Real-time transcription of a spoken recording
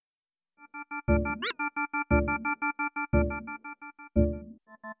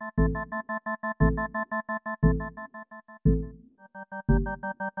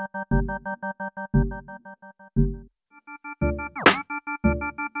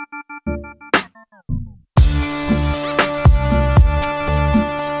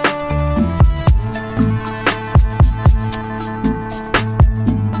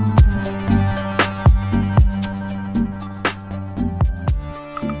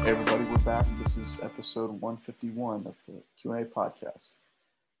Episode 151 of the Q&A podcast.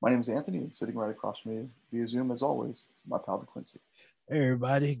 My name is Anthony, and sitting right across from me via Zoom, as always, my pal DeQuincy. Hey,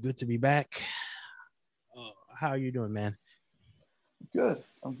 everybody. Good to be back. How are you doing, man? Good.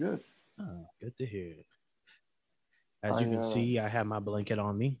 I'm good. Oh, good to hear. As you can see, I have my blanket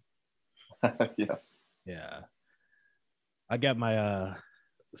on me. Yeah. I got my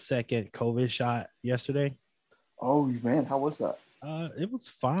second COVID shot yesterday. Oh, man. How was that? It was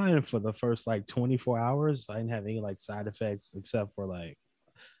fine for the first 24 hours. I didn't have any side effects except for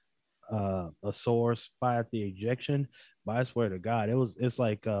a sore spot at the injection. But I swear to God, it's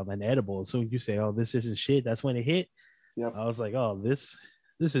like an edible. As soon as you say, "Oh, this isn't shit," that's when it hit. Yep. I was like, "Oh, this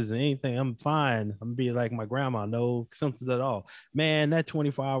isn't anything. I'm fine. I'm gonna be like my grandma, no symptoms at all." Man, that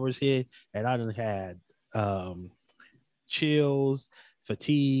 24 hours hit, and I done had chills,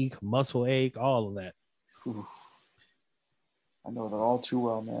 fatigue, muscle ache, all of that. Oof. I know that all too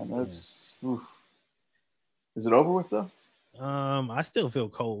well, man. That's Is it over with though? I still feel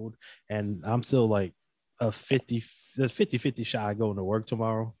cold, and I'm still like a 50 shot going to work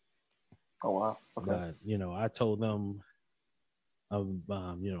tomorrow. Oh wow. Okay. But, I told them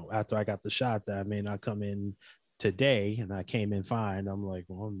after I got the shot that I may not come in today, and I came in fine. I'm like,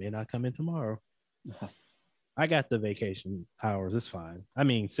 well, I may not come in tomorrow. I got the vacation hours. It's fine. I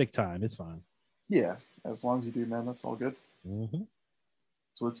mean, sick time. It's fine. Yeah. As long as you do, man, that's all good. Mm-hmm.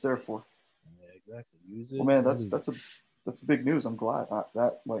 That's what it's there for. Yeah, exactly. Use it. Well, man, that's big news. I'm glad I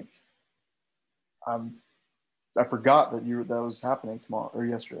forgot that that was happening tomorrow or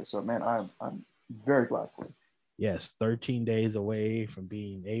yesterday. So, man, I'm very glad for you. Yes, 13 days away from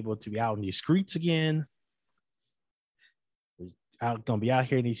being able to be out in the streets again. We're gonna be out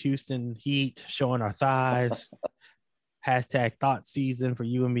here in the Houston heat, showing our thighs. Hashtag thought season for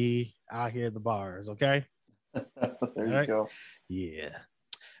you and me out here at the bars. Okay. There you go. Yeah.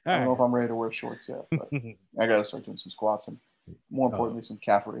 I don't know if I'm ready to wear shorts yet, but I gotta start doing some squats and, more importantly, some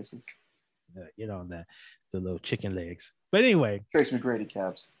calf raises. The little chicken legs. But anyway, Trace McGrady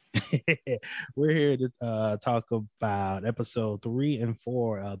calves. We're here to talk about episode 3 and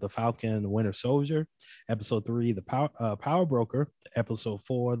 4 of The Falcon and the Winter Soldier. Episode 3, The Power Broker. Episode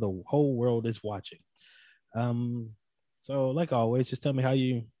 4, The Whole World is Watching. So like always, just tell me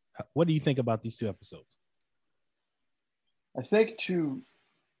what do you think about these two episodes? I think to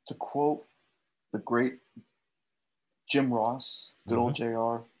quote the great Jim Ross, good old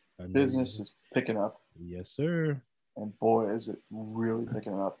JR, business is picking up. Yes, sir. And boy, is it really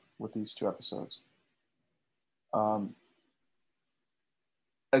picking up with these two episodes.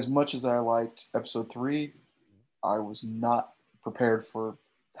 As much as I liked episode 3, I was not prepared for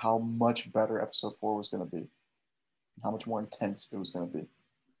how much better episode 4 was going to be, how much more intense it was going to be.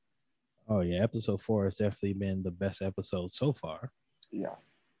 Oh, yeah. Episode 4 has definitely been the best episode so far. Yeah.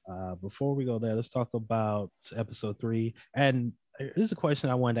 Before we go there, let's talk about episode 3. And this is a question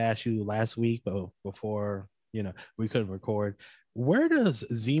I wanted to ask you last week, but before we couldn't record. Where does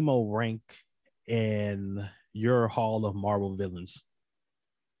Zemo rank in your hall of Marvel villains?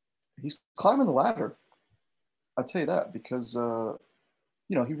 He's climbing the ladder. I'll tell you that because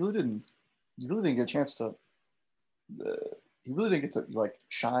he really didn't get a chance to. He really didn't get to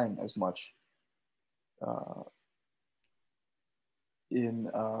shine as much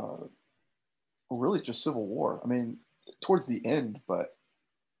in really just Civil War. I mean, towards the end, but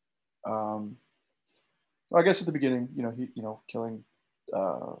I guess at the beginning, he killing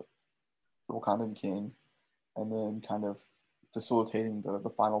the Wakandan king, and then kind of facilitating the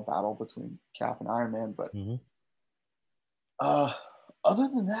final battle between Cap and Iron Man. But other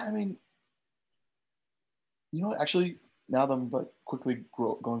than that, I mean, actually, now that I'm quickly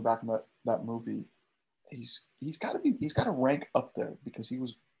going back in that movie, he's got to rank up there because he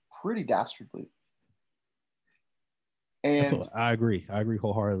was pretty dastardly. And I agree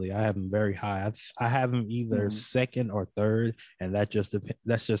wholeheartedly. I have him very high. I have him either second or third, and that's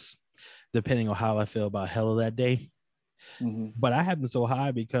just depending on how I feel about Hela that day. But I have him so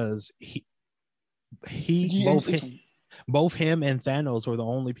high because both him and Thanos were the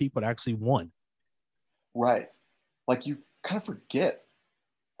only people that actually won. Right. Like, you kind of forget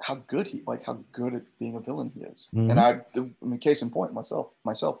how good at being a villain he is. And I mean, case in point, myself.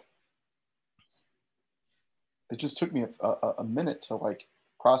 it just took me a minute to like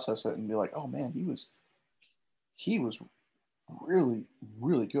process it and be like, oh man, he was really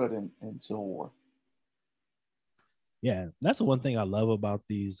really good in Civil War. Yeah, that's the one thing I love about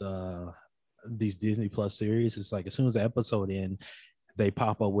these Disney Plus series. It's like as soon as the episode in, they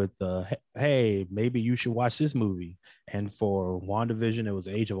pop up with the hey, maybe you should watch this movie. And for WandaVision, it was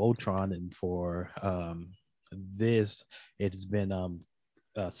Age of Ultron, and for this, it's been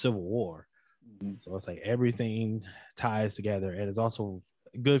Civil War. Mm-hmm. So it's like everything ties together, and it's also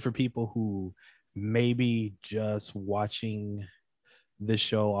good for people who maybe just watching this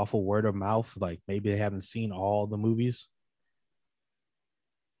show off of word of mouth, like maybe they haven't seen all the movies.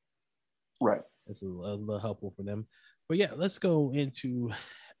 Right. This is a little helpful for them. But yeah, let's go into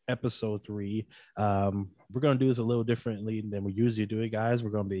episode 3. We're going to do this a little differently than we usually do it, guys. We're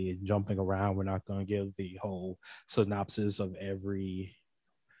going to be jumping around. We're not going to give the whole synopsis of every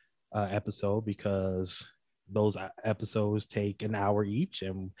episode because those episodes take an hour each,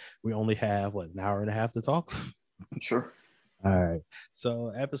 and we only have an hour and a half to talk. Sure. All right. So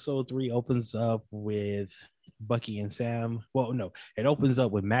episode 3 opens up with Bucky and Sam. Well, no, it opens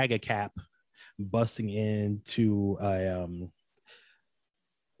up with MAGA Cap busting into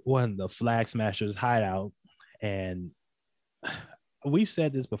one of the Flag Smashers hideout, and we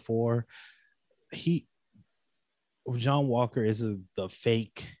said this before. John Walker is the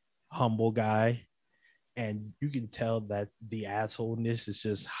fake humble guy, and you can tell that the assholeness is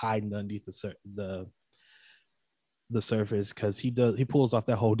just hiding underneath the surface, because he pulls off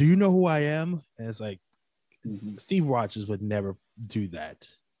that whole "do you know who I am?" and it's like Mm-hmm. Steve Rogers would never do that.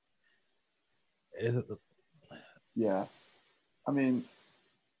 Yeah, I mean,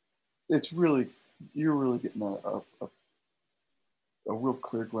 it's really, you're really getting a real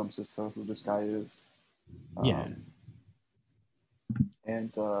clear glimpse as to who this guy is. Yeah.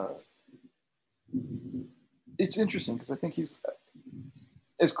 And it's interesting because I think he's,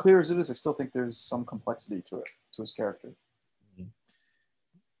 as clear as it is, I still think there's some complexity to it, to his character.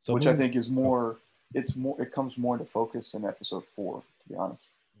 So which I think is more, it comes more into focus in episode 4, to be honest.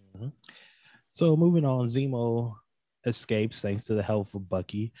 Mm-hmm. So moving on, Zemo escapes thanks to the help of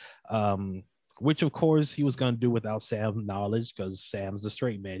Bucky, which of course he was going to do without Sam's knowledge, because Sam's the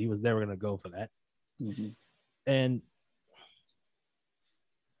straight man. He was never going to go for that. Mm-hmm. And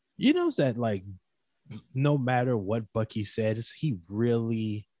you know that, like, no matter what Bucky says, he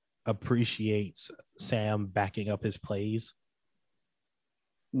really appreciates Sam backing up his plays.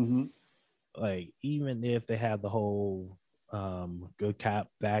 Mm-hmm. Like, even if they have the whole good cop,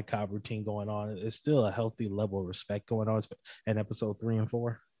 bad cop routine going on, it's still a healthy level of respect going on in episode 3 and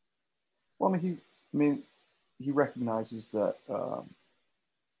 4. Well, I mean, he recognizes that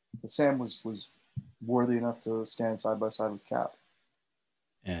Sam was worthy enough to stand side by side with Cap.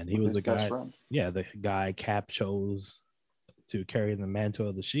 And he was the guy, the guy Cap chose to carry the mantle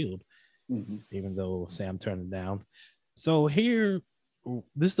of the Shield, mm-hmm. even though Sam turned it down. So here,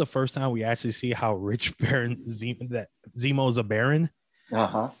 this is the first time we actually see how rich Baron Zemo's a baron.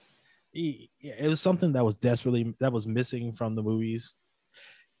 Uh-huh. It was something that was missing from the movies.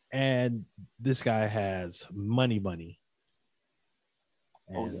 And this guy has money.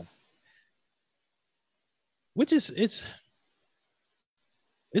 And, oh yeah. Which is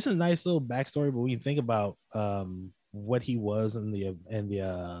it's a nice little backstory, but when you think about what he was in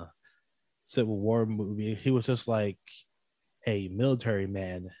the Civil War movie, he was just like a military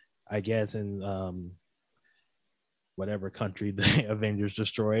man, I guess, in whatever country the Avengers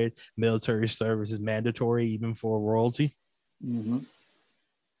destroyed. Military service is mandatory even for royalty. Mm-hmm.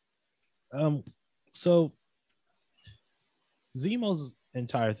 So Zemo's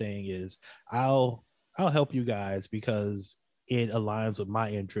entire thing is, I'll help you guys because it aligns with my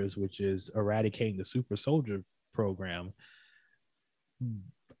interest, which is eradicating the super soldier program.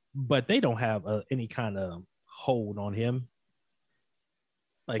 But they don't have any kind of hold on him.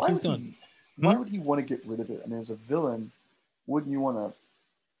 Like, he's done. Why would he want to get rid of it? I mean, as a villain, wouldn't you want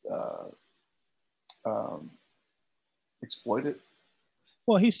to exploit it?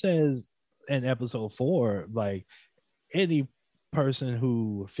 Well, he says in episode 4, like, any person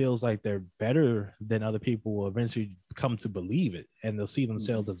who feels like they're better than other people will eventually come to believe it, and they'll see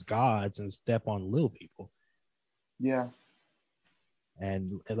themselves as gods and step on little people. Yeah.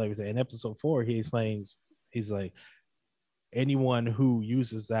 And like I said, in episode 4, he explains, he's like, anyone who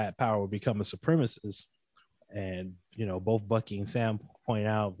uses that power will become a supremacist. And, you know, both Bucky and Sam point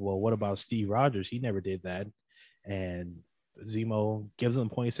out, well, what about Steve Rogers? He never did that. And Zemo gives him a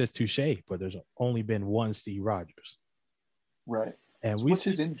point, he says, touche, but there's only been one Steve Rogers. Right. And so what's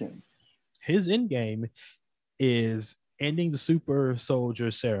his end game? His end game is ending the super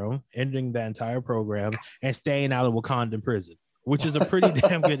soldier serum, ending the entire program, and staying out of Wakandan prison, which is a pretty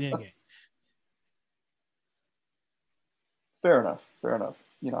damn good end game. Fair enough. Fair enough.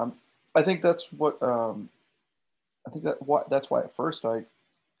 I think that's what that's why at first I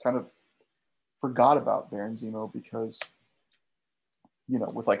kind of forgot about Baron Zemo because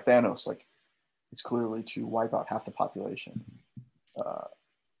with like Thanos, like it's clearly to wipe out half the population. Uh,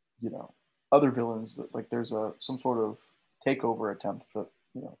 other villains that like there's some sort of takeover attempt that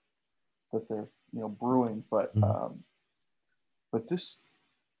that they're brewing, but this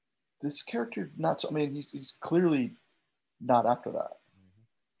character not so. I mean, he's clearly not after that.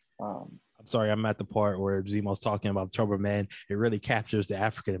 I'm sorry, I'm at the part where Zemo's talking about the Trouble Man. It really captures the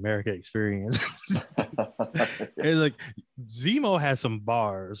African American experience. It's like Zemo has some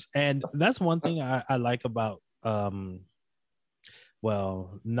bars, and that's one thing I like about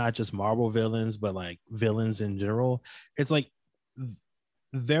well, not just Marvel villains, but like villains in general. It's like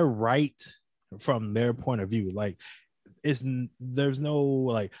they're right from their point of view. Like there's no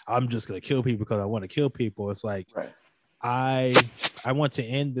like I'm just gonna kill people because I want to kill people. It's like right. I want to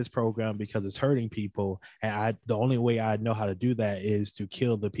end this program because it's hurting people, and the only way I know how to do that is to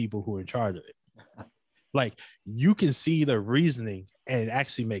kill the people who are in charge of it. Like you can see the reasoning, and it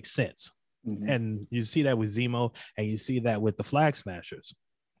actually makes sense. Mm-hmm. And you see that with Zemo, and you see that with the Flag Smashers.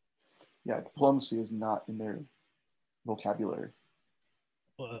 Yeah, diplomacy is not in their vocabulary.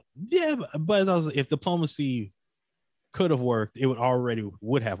 Yeah, but if diplomacy could have worked, it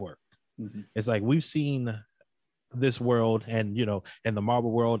would have worked. Mm-hmm. It's like we've seen this world, and in the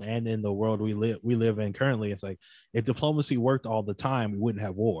Marvel world and in the world we live in currently, it's like if diplomacy worked all the time, we wouldn't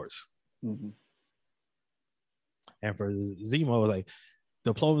have wars. Mm-hmm. And for Zemo, like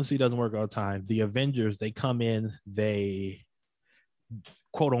diplomacy doesn't work all the time. The Avengers, they come in, they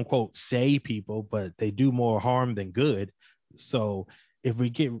quote unquote save people, but they do more harm than good. So if we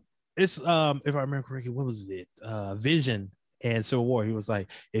get it's if I remember correctly, what was it? Vision and Civil War, he was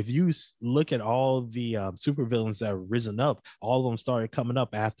like, if you look at all the super villains that have risen up, all of them started coming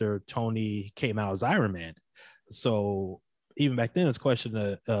up after Tony came out as Iron Man. So even back then, it's a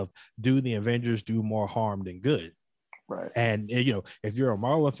question of do the Avengers do more harm than good? Right. And if you're a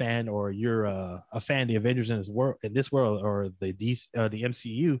Marvel fan or you're a fan of the Avengers in this world, or the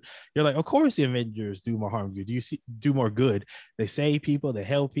MCU, you're like, of course the Avengers do more harm. Do you do more good? They save people, they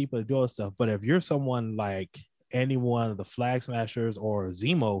help people, they do all this stuff. But if you're someone like any one of the Flag Smashers or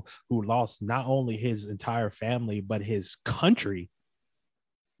Zemo, who lost not only his entire family but his country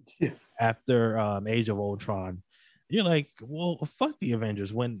after Age of Ultron, you're like, well, fuck the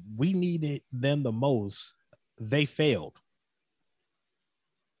Avengers. When we needed them the most, they failed.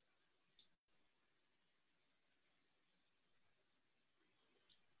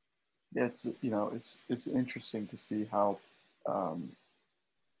 Yeah, it's interesting to see how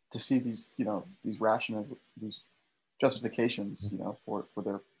to see these these rationals, these justifications for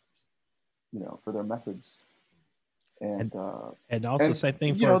their methods, and also same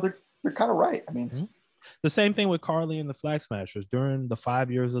thing they're kind of right. I mean, the same thing with Carly and the Flag Smashers during the 5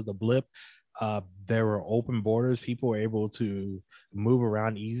 years of the blip. There were open borders. People were able to move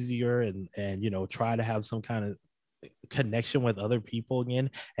around easier and try to have some kind of connection with other people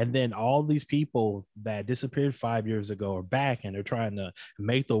again. And then all these people that disappeared 5 years ago are back, and they're trying to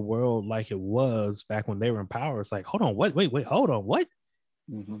make the world like it was back when they were in power. It's like, hold on, what? Wait, hold on, what?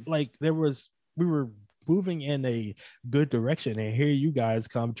 Mm-hmm. Like we were moving in a good direction, and here you guys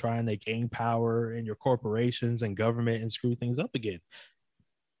come trying to gain power in your corporations and government and screw things up again.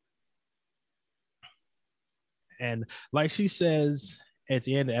 And like she says at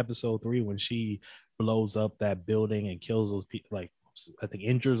the end of episode 3, when she blows up that building and kills those people, like I think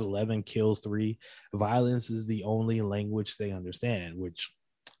injures 11, kills 3, violence is the only language they understand, which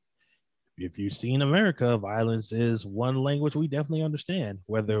if you've seen America, violence is one language we definitely understand,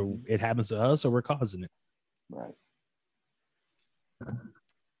 whether it happens to us or we're causing it. Right.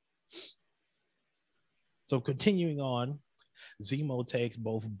 So continuing on, Zemo takes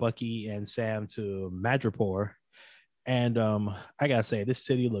both Bucky and Sam to Madripoor. And I gotta say, this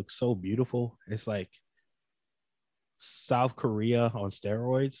city looks so beautiful. It's like South Korea on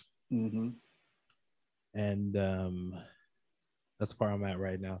steroids. Mm-hmm. And that's the part I'm at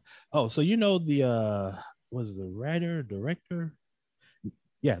right now. Oh, so the was the writer, director?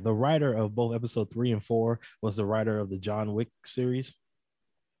 Yeah, the writer of both episode 3 and 4 was the writer of the John Wick series.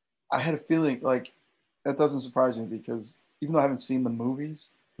 I had a feeling like that doesn't surprise me because even though I haven't seen the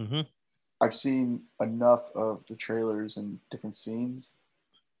movies, I've seen enough of the trailers and different scenes.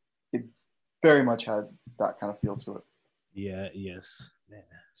 It very much had that kind of feel to it. Yeah, yes. Man.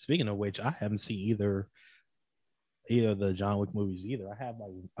 Speaking of which, I haven't seen either of the John Wick movies either.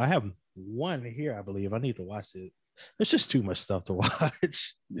 I have one here, I believe. I need to watch it. There's just too much stuff to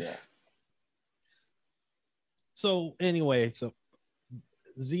watch. Yeah. So anyway, so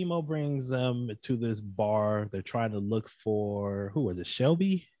Zemo brings them to this bar. They're trying to look for, who was it,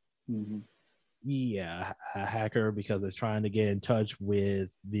 Shelby? Mm-hmm. Yeah, a hacker, because they're trying to get in touch with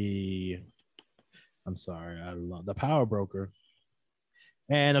the, I'm sorry, I don't know, the power broker.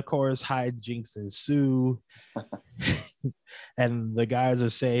 And of course, hijinks ensue. And the guys are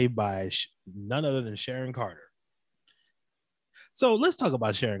saved by none other than Sharon Carter. So let's talk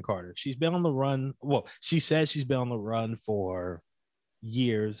about Sharon Carter. She's been on the run. Well, she says she's been on the run for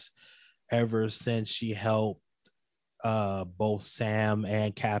years, ever since she helped both Sam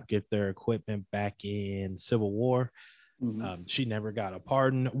and Cap get their equipment back in Civil War. Mm-hmm. She never got a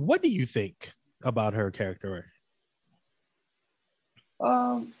pardon. What do you think about her character?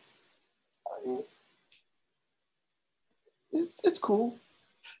 I mean, it's cool.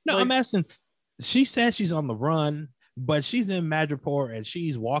 No, Like, I'm asking. She says she's on the run, but she's in Madripoor and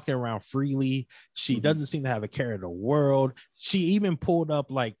she's walking around freely. She doesn't seem to have a care in the world. She even pulled up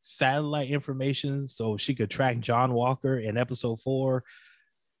like satellite information so she could track John Walker in episode 4.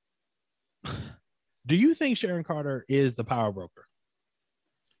 Do you think Sharon Carter is the power broker?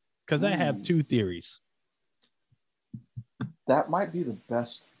 Because I have two theories. That might be the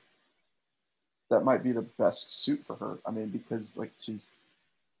best. That might be the best suit for her. I mean, because like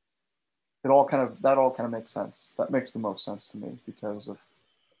that all kind of makes sense. That makes the most sense to me because of,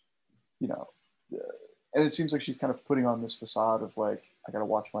 you know, and it seems like she's kind of putting on this facade of like, I got to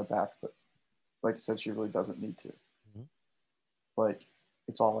watch my back, but like you said, she really doesn't need to. Mm-hmm. Like,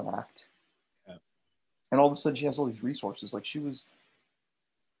 it's all an act. Yeah. And all of a sudden she has all these resources. Like, she was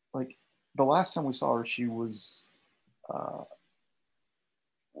like, the last time we saw her, she was,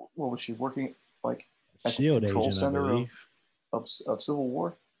 what was she working like at Shield the control agent, center of Civil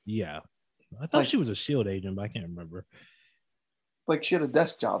War? Yeah, I thought she was a Shield agent, but I can't remember. Like, she had a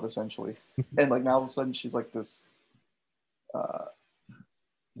desk job essentially, and like now all of a sudden she's like this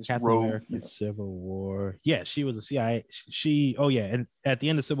Captain rogue, America, Civil War. Yeah, she was a CIA. And at the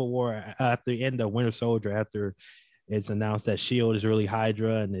end of Civil War, at the end of Winter Soldier, after it's announced that Shield is really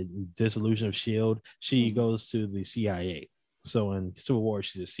Hydra and the dissolution of Shield, she goes to the CIA. So in Civil War,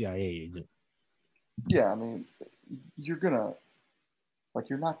 she's a CIA agent. Yeah, I mean, you're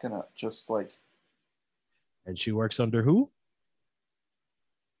not gonna just like. And she works under who?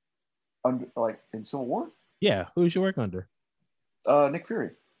 Like in Civil War? Yeah, who does she work under? Nick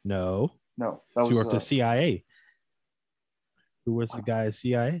Fury. No. She worked at CIA. Who was the guy at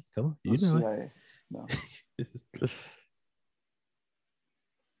CIA? Come on, you know CIA. It. No.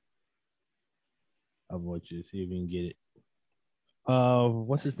 I want you to see if you can get it.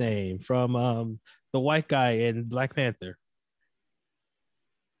 What's his name from the white guy in Black Panther?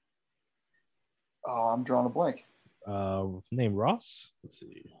 Oh, I'm drawing a blank. Name Ross. Let's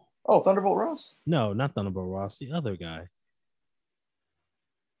see. Oh, Thunderbolt Ross? No, not Thunderbolt Ross. The other guy.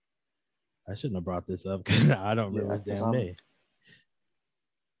 I shouldn't have brought this up because I don't remember his damn name.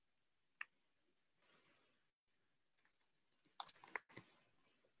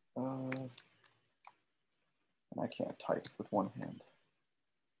 And I can't type with one hand.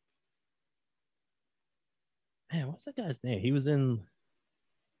 Man, what's that guy's name? He was in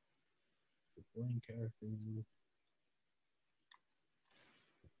supporting character.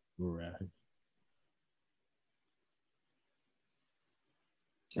 Right.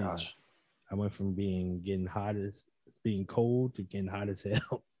 Gosh. I went from getting cold to getting hot as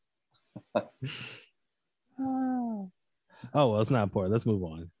hell. Oh, well, it's not important. Let's move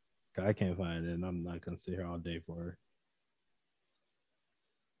on. I can't find it, and I'm not gonna sit here all day for her.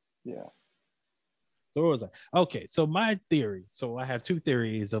 Yeah. So what was I? Okay, so my theory. So I have two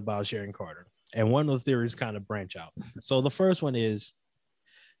theories about Sharon Carter, and one of those theories kind of branch out. So the first one is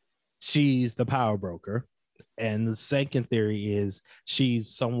she's the power broker, and the second theory is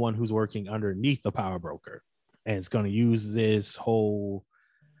she's someone who's working underneath the power broker, and it's going to use this whole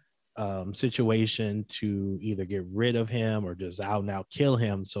situation to either get rid of him or just out and out kill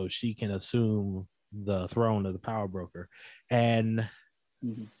him so she can assume the throne of the power broker. And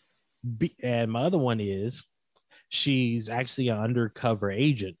and my other one is she's actually an undercover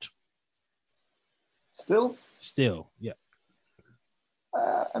agent. Still, yeah.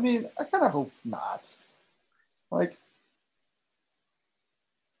 I mean, I kind of hope not. Like,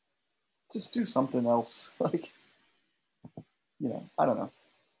 just do something else. Like, I don't know.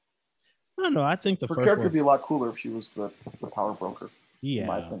 I don't know. I think her character would be a lot cooler if she was the power broker. Yeah. In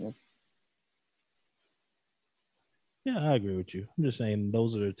my opinion. Yeah, I agree with you. I'm just saying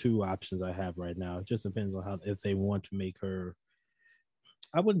those are the two options I have right now. It just depends on how if they want to make her.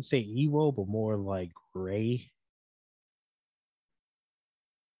 I wouldn't say evil, but more like gray.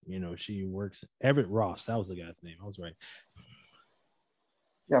 She works. Everett Ross, that was the guy's name. I was right.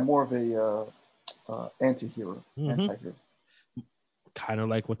 Yeah, more of a anti-hero, Mm-hmm. anti-hero. Kind of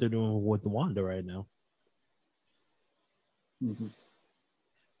like what they're doing with Wanda right now. Mm-hmm.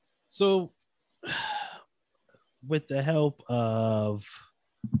 So, with the help of,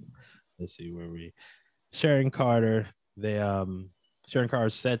 let's see where we, Sharon Carter, Sharon Carter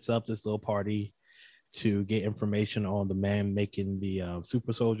sets up this little party to get information on the man making the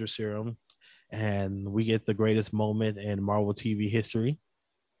super soldier serum, and we get the greatest moment in Marvel TV history.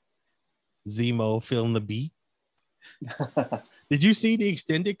 Zemo feeling the beat. Did you see the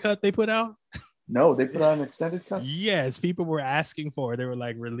extended cut they put out? No, they put out an extended cut. Yes, people were asking for it. They were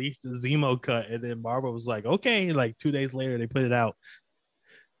like, release the Zemo cut, and then Marvel was like, okay. Like 2 days later, they put it out.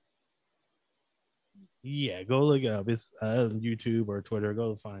 Yeah, go look it up. It's on YouTube or Twitter.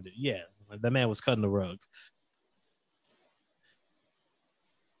 Go find it. Yeah, that man was cutting the rug.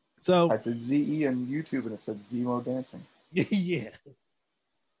 So I did ZE on YouTube and it said Zemo dancing. yeah,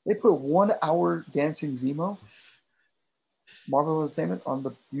 They put 1 hour dancing Zemo, Marvel Entertainment, on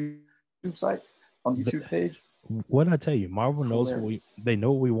the YouTube site, on the YouTube page. What did I tell you? Marvel It's knows hilarious. they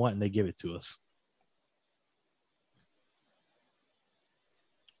know what we want and they give it to us.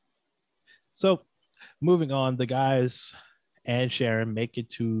 So moving on, the guys and Sharon make it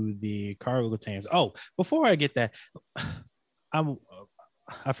to the cargo containers. Oh, before I get that,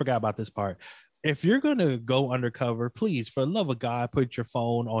 I forgot about this part. If you're gonna go undercover, please, for the love of God, put your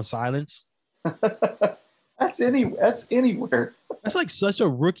phone on silence. That's anywhere. That's like such a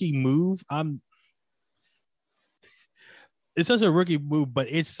rookie move. It's such a rookie move, but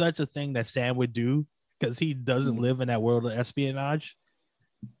it's such a thing that Sam would do because he doesn't live in that world of espionage.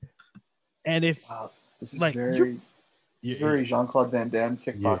 And if wow, this is like very Jean-Claude Van Damme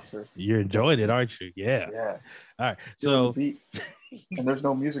kickboxer. You're enjoying it, aren't you? Yeah. Yeah. All right. Feeling the So beat. And there's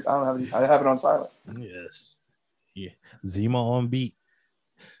no music. I have it on silent. yes. Yeah. Zemo on beat.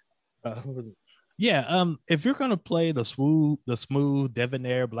 Yeah, if you're gonna play the smooth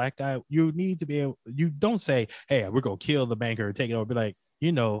debonair black guy, you need to be able. You don't say, "Hey, we're gonna kill the banker and take it over." Be like,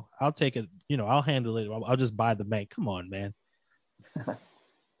 I'll take it. I'll handle it. I'll just buy the bank. Come on, man.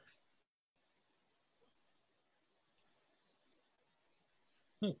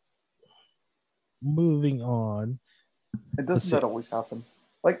 Moving on. And doesn't that always happen?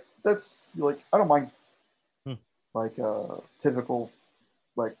 Like that's like I don't mind like typical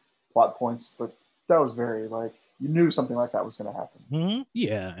like plot points, but that was very like you knew something like that was going to happen. Mm-hmm.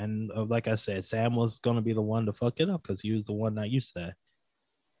 Yeah, and like I said, Sam was going to be the one to fuck it up because he was the one that used to.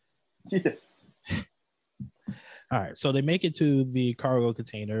 Yeah. All right, so they make it to the cargo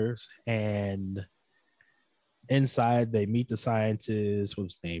containers, and inside they meet the scientist,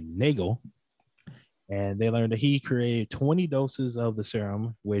 what's his name, Nagel, and they learn that he created 20 doses of the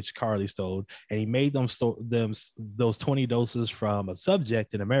serum, which Carly stole, and he made them those 20 doses from a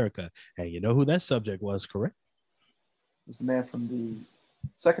subject in America. And you know who that subject was, correct? It was the man from the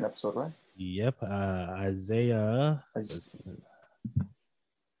second episode, right? Yep, Isaiah.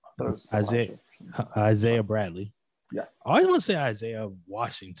 Isaiah Bradley. Yeah, I always want to say Isaiah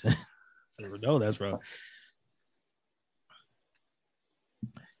Washington. No, that's wrong.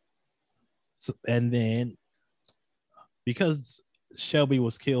 So, and then because Shelby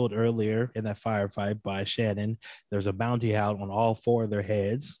was killed earlier in that firefight by Shannon, there's a bounty out on all 4 of their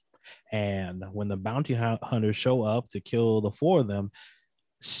heads. And when the bounty hunters show up to kill the 4 of them,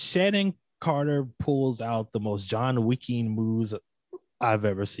 Shannon Carter pulls out the most John Wicking moves I've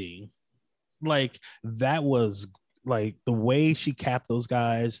ever seen. Like that was like the way she capped those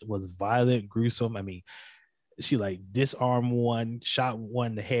guys was violent, gruesome. I mean, she like disarmed one, shot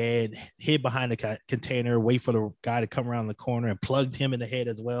one in the head, hid behind the container, wait for the guy to come around the corner and plugged him in the head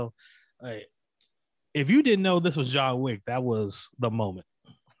as well. Like, if you didn't know this was John Wick, that was the moment.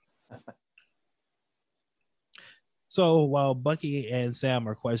 So while Bucky and Sam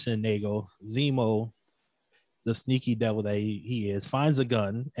are questioning Nagel, Zemo, the sneaky devil that he is, finds a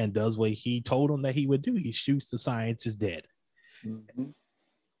gun and does what he told him that he would do. He shoots the scientist dead. Mm-hmm.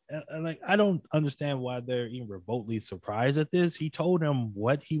 And like, I don't understand why they're even remotely surprised at this. He told them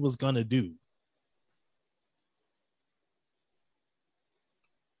what he was gonna do.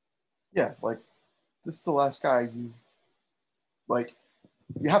 Yeah, like this is the last guy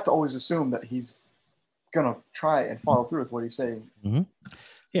you have to always assume that he's gonna try and follow through with what he's saying. Mm-hmm.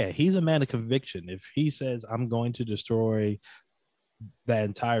 Yeah, he's a man of conviction. If he says I'm going to destroy that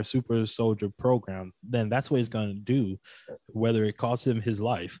entire super soldier program, then that's what he's going to do, whether it costs him his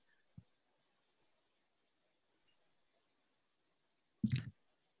life.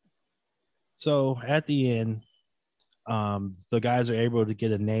 So at the end, the guys are able to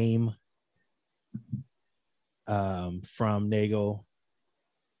get a name from Nagel,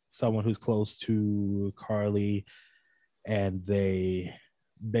 someone who's close to Karli, and they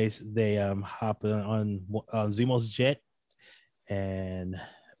hop on Zemo's jet and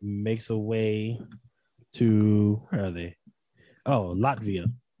makes a way to, where are they? Oh,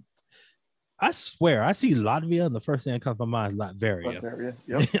 Latvia. I swear, I see Latvia, and the first thing that comes to my mind is Latveria. Latveria,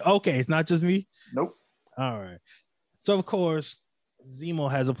 yep. Okay, it's not just me? Nope. All right. So, of course, Zemo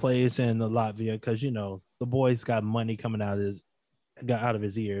has a place in Latvia because, you know, the boy's got money coming out of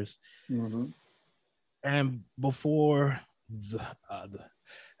his ears. Mm-hmm. And before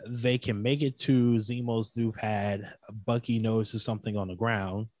they can make it to Zemo's new pad, Bucky notices something on the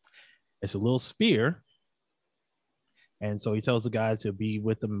ground. It's a little spear. And so he tells the guys he'll be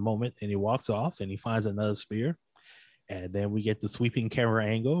with them a moment, and he walks off and he finds another spear. And then we get the sweeping camera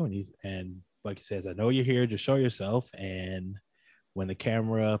angle, and Bucky says, "I know you're here, just show yourself." And when the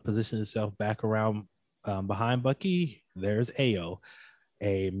camera positions itself back around behind Bucky, there's Ayo,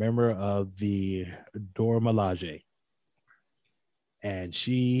 a member of the Dora Milaje. And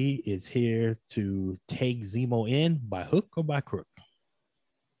she is here to take Zemo in by hook or by crook.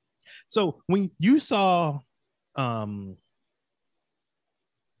 So when you saw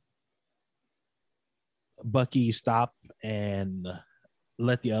Bucky stop and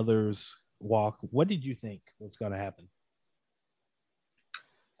let the others walk, what did you think was going to happen?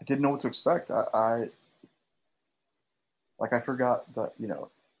 I didn't know what to expect. I forgot that, you know,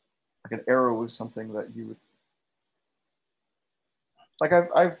 like an arrow was something that you would, like,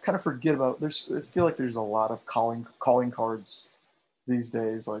 I kind of forget about. I feel like there's a lot of calling cards these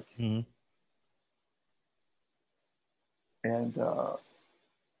days, like, mm-hmm. And I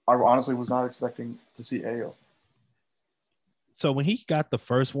honestly was not expecting to see Ayo. So when he got the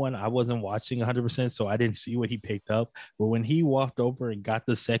first one, I wasn't watching 100%, so I didn't see what he picked up. But when he walked over and got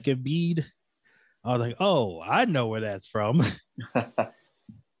the second bead, I was like, "Oh, I know where that's from."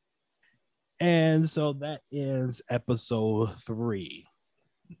 And so that ends episode 3.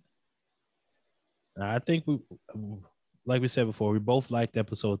 I think like we said before, we both liked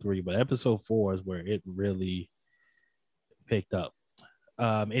episode 3, but episode 4 is where it really picked up.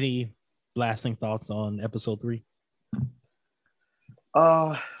 Any lasting thoughts on episode 3?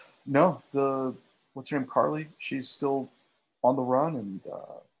 No. What's her name, Karli? She's still on the run, and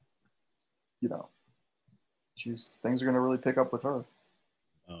you know, things are going to really pick up with her.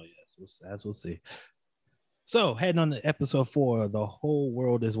 Oh yes, as we'll see. So heading on to episode 4, the whole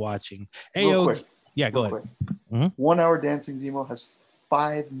world is watching. Real quick. Yeah, go ahead. Mm-hmm. 1 Hour Dancing Zemo has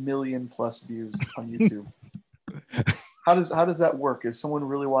 5 million plus views on YouTube. How does that work? Is someone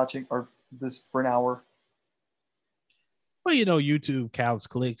really watching this for an hour? Well, you know, YouTube counts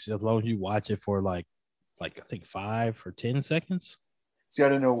clicks as long as you watch it for like I think 5 or 10 seconds. See, I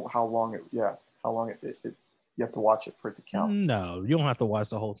don't know how long it you have to watch it for it to count. No, you don't have to watch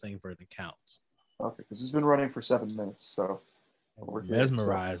the whole thing for it to count. Okay, because it's been running for 7 minutes, so we're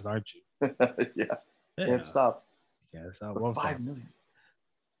mesmerized, aren't you? Yeah. Can't stop. Yeah, stop. 5 million.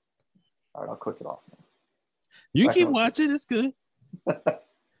 All right, I'll click it off now. You keep watching, it's good.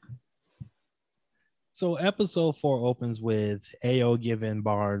 So episode 4 opens with Ayo giving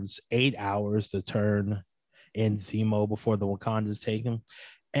Barnes 8 hours to turn in Zemo before the Wakandans take him.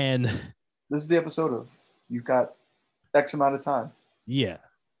 And this is the episode of you've got X amount of time. Yeah.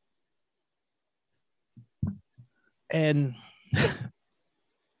 And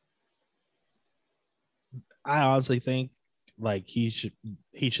I honestly think like he should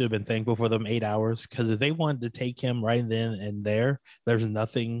have been thankful for them 8 hours, because if they wanted to take him right then and there's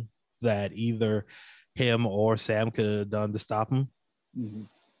nothing that either him or Sam could have done to stop him. Mm-hmm.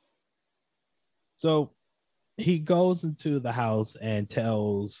 So he goes into the house and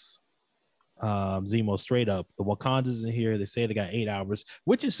tells Zemo straight up, the Wakandans in here, they say they got 8 hours,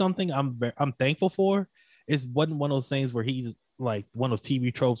 which is something I'm thankful for. It wasn't one of those things where he's like one of those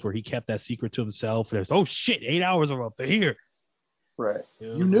TV tropes where he kept that secret to himself. There's, oh shit, 8 hours are up. They're here. Right.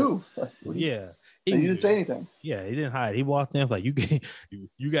 You knew. Yeah. He didn't say anything. Yeah, he didn't hide. He walked in like,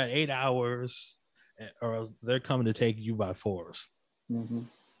 you got 8 hours, or else they're coming to take you by force. Mm-hmm.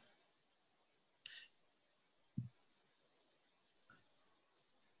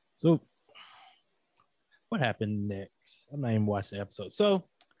 So what happened next? I'm not even watching the episode. So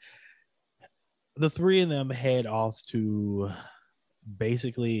the three of them head off to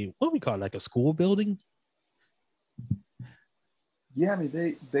basically what we call like a school building. Yeah, I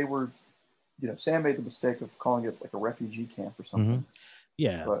mean they were, Sam made the mistake of calling it like a refugee camp or Mm-hmm. something.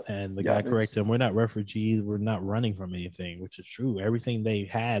 Yeah, But and the yeah, guy corrected him. We're not refugees. We're not running from anything, which is true. Everything they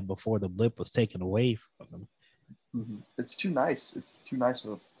had before the blip was taken away from them. it's too nice. It's too nice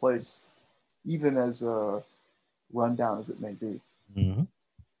of a place, even as rundown as it may be, Mm-hmm.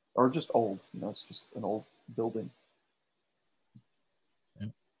 or just old. It's just an old building.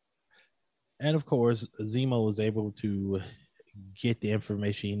 And of course, Zemo was able to get the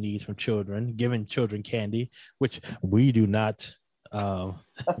information he needs from children, giving children candy, which we do not. Uh,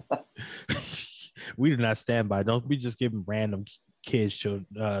 we do not stand by. Don't be just giving random kids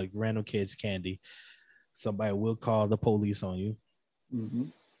candy. Somebody will call the police on you. Mm-hmm.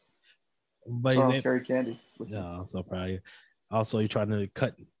 But So I he's don't able. carry candy with me. No, so probably. Also, you're trying to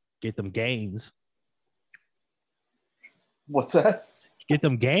get them gains. What's that? Get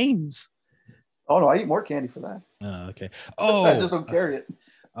them gains. Oh no, I eat more candy for that. Okay. I just Oh, don't carry it.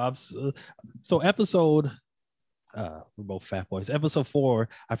 so episode. We're both fat boys. Episode 4.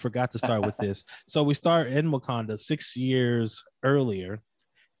 I forgot to start with this. So we start in Wakanda 6 years earlier,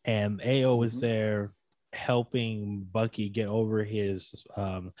 and AO is there helping Bucky get over his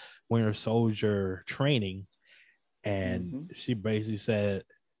Winter Soldier training, and she basically said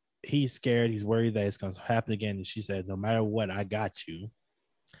he's scared, he's worried that it's going to happen again, and she said, "No matter what, I got you."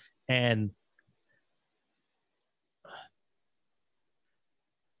 And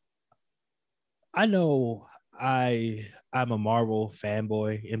I know I'm a Marvel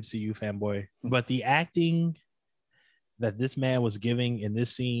fanboy, MCU fanboy, but the acting that this man was giving in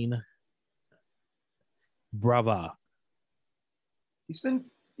this scene, brava.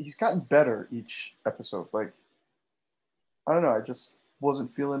 He's gotten better each episode. Like, I don't know, I just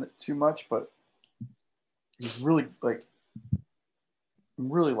wasn't feeling it too much, but he's really like, I'm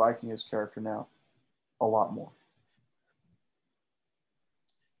really liking his character now a lot more.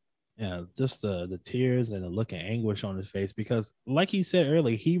 Yeah, just the tears and the look of anguish on his face, because like he said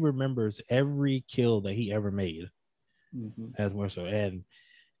earlier, he remembers every kill that he ever made as Winter Soldier, and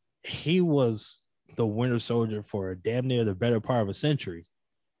he was the Winter Soldier for damn near the better part of a century.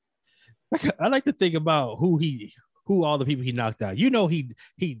 I like to think about who all the people he knocked out. He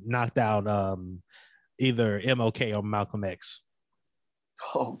knocked out either MLK or Malcolm X.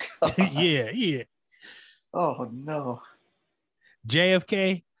 Oh god. yeah. Oh no.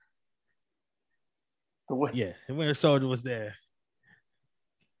 JFK. The way. Yeah, the Winter Soldier was there.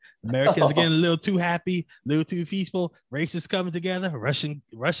 Americans getting a little too happy, a little too peaceful. Races coming together. Russian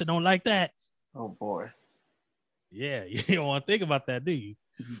don't like that. Oh boy. Yeah, you don't want to think about that, do you?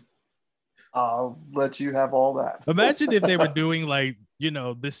 I'll let you have all that. Imagine if they were doing like,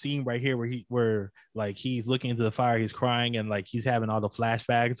 this scene right here where like he's looking into the fire, he's crying, and like he's having all the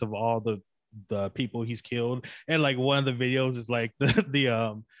flashbacks of all the people he's killed, and like one of the videos is like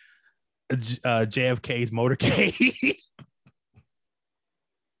the JFK's motorcade.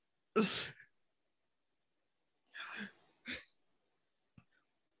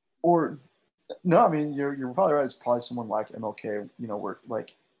 Or no, I mean you're probably right. It's probably someone like MLK. Where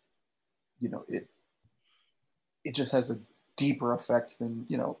like, it just has a deeper effect than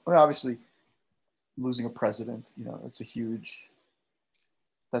obviously losing a president. That's a huge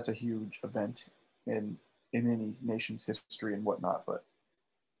event in any nation's history and whatnot. But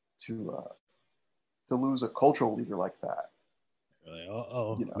to lose a cultural leader like that,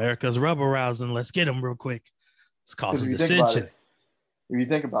 Like, America's rubber rousing. Let's get him real quick. It's causing dissension. If you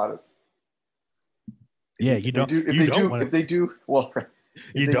think about it, yeah, if they do, well,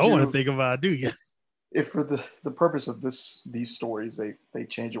 you don't want to think about it, do you? If for the purpose of these stories, they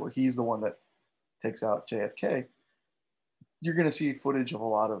change it where he's the one that takes out JFK, you're going to see footage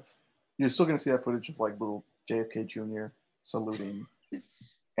of you're still going to see that footage of like little JFK Jr. saluting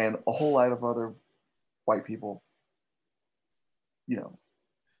and a whole lot of other white people,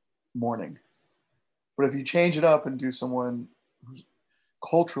 mourning. But if you change it up and do someone who's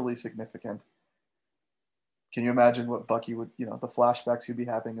culturally significant, can you imagine what Bucky would, the flashbacks he'd be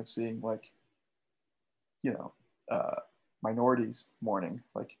having of seeing like, minorities mourning?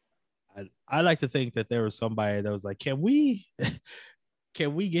 Like, I like to think that there was somebody that was like, can we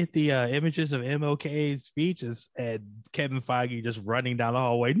get the images of MLK's speeches, and Kevin Feige just running down the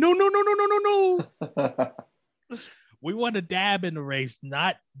hallway? No. We want to dab in the race,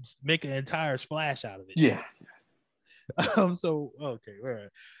 not make an entire splash out of it. Yeah. So okay, all right.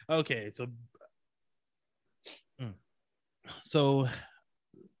 Okay, so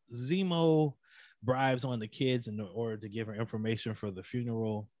Zemo bribes one of the kids in order to give her information for the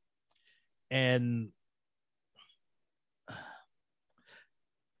funeral, and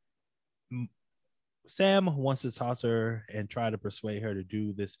Sam wants to talk to her and try to persuade her to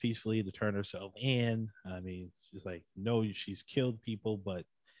do this peacefully, to turn herself in. I mean, she's like, no, she's killed people, but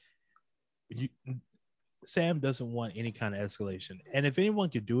you, Sam doesn't want any kind of escalation. And if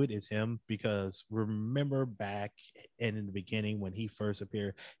anyone could do it, it's him, because remember back in the beginning when he first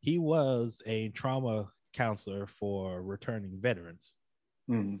appeared, he was a trauma counselor for returning veterans.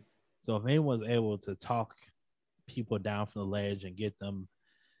 Mm-hmm. So if anyone's able to talk people down from the ledge and get them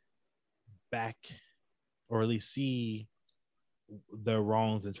back, or at least see their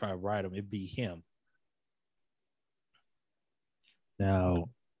wrongs and try to right them, it'd be him. Now,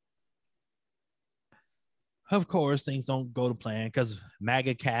 of course, things don't go to plan because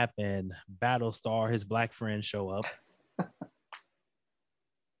MAGA Cap and Battlestar, his black friend, show up.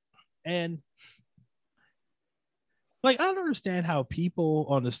 And like, I don't understand how people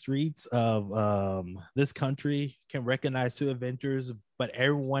on the streets of this country can recognize two Avengers, but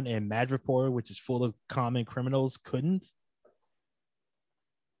everyone in Madripoor, which is full of common criminals, couldn't.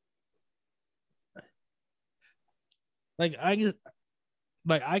 Like, I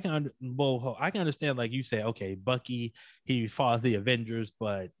can understand, like you say, okay, Bucky, he fought the Avengers,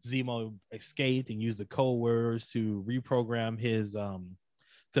 but Zemo escaped and used the code words to reprogram his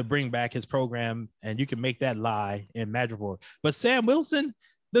to bring back his program, and you can make that lie in Madripoor. But Sam Wilson,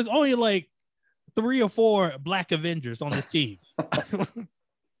 there's only like 3 or 4 black Avengers on this team.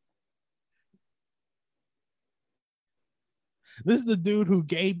 This is the dude who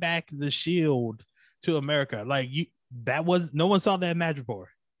gave back the shield to America. Like, that was, no one saw that in Madripoor.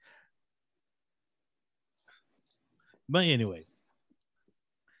 But anyway,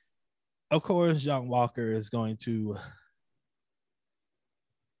 of course, John Walker is going to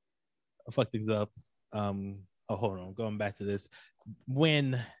fuck things up. Hold on, going back to this.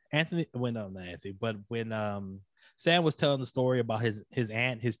 When Sam was telling the story about his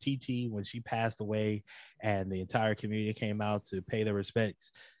aunt, his TT, when she passed away, and the entire community came out to pay their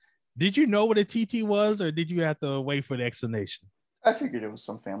respects. Did you know what a TT was, or did you have to wait for the explanation? I figured it was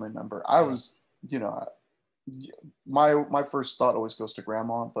some family member. I was, my first thought always goes to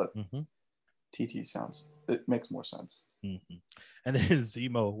grandma, but TT it makes more sense. Mm-hmm. And then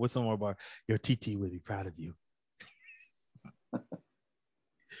Zemo with some more bar, your TT would be proud of you.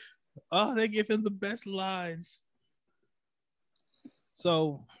 Oh, they give him the best lines.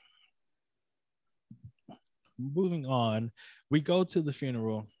 So, moving on, we go to the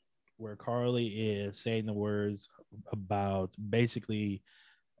funeral where Carly is saying the words about basically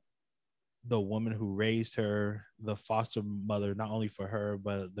the woman who raised her, the foster mother, not only for her,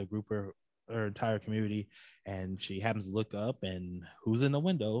 but the group, her entire community. And she happens to look up, and who's in the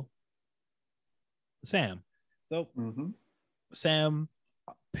window? Sam. So Sam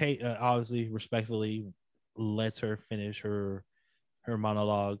obviously respectfully lets her finish her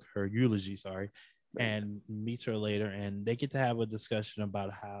monologue, her eulogy, and meets her later, and they get to have a discussion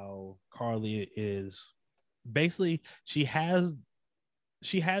about how Carly is basically, she has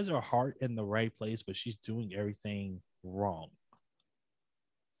her heart in the right place, but she's doing everything wrong.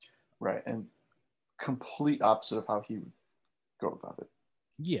 Right, and complete opposite of how he would go about it.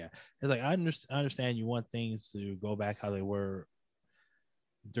 Yeah, it's like, I understand you want things to go back how they were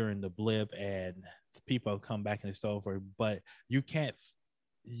during the blip, and people have come back and it's over, but you can't.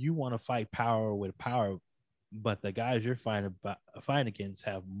 You want to fight power with power, but the guys you're fighting against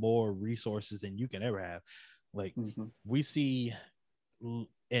have more resources than you can ever have. Like, we see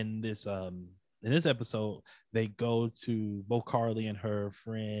in this episode, they go to both Carly and her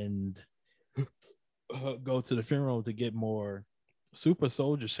friend go to the funeral to get more super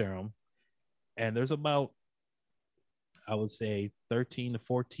soldier serum, and there's about, I would say, 13 to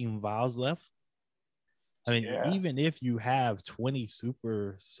 14 vials left. I mean, even if you have 20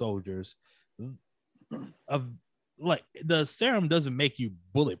 super soldiers, like, the serum doesn't make you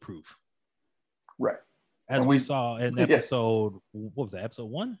bulletproof, right? As we saw in episode, what was that,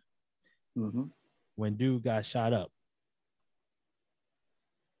 episode 1? When dude got shot up.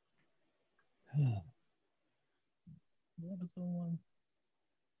 Episode 1.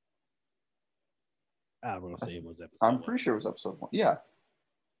 I will say it was episode. I'm pretty sure it was episode 1. Yeah,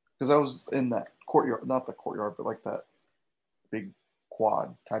 because I was in that courtyard, not the courtyard, but like that big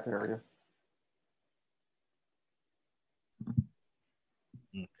quad type area.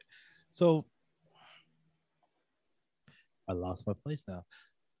 Okay. So I lost my place now.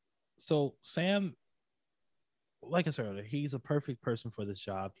 So Sam, like I said earlier, he's a perfect person for this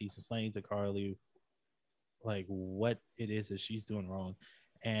job. He's explaining to Carly like what it is that she's doing wrong,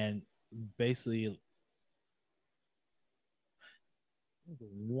 and basically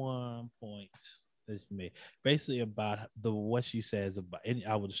one point that she made, basically about the what she says about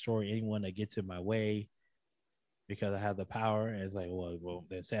I will destroy anyone that gets in my way because I have the power. And it's like, well,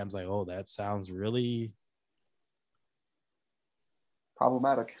 then Sam's like, oh, that sounds really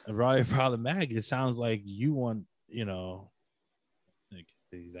Problematic. really problematic. It sounds like you want, like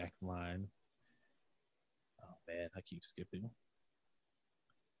the exact line. Oh man, I keep skipping.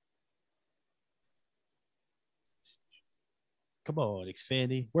 Come on,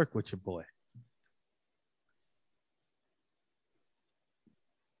 Xfinity, work with your boy.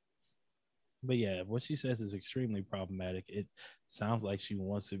 But yeah, what she says is extremely problematic. It sounds like she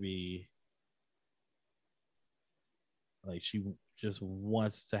wants to be like she just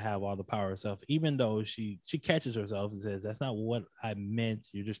wants to have all the power herself, even though she catches herself and says, "That's not what I meant.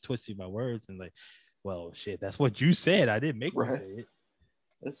 You're just twisting my words." And like, well, shit, that's what you said. I didn't make you Right. say it.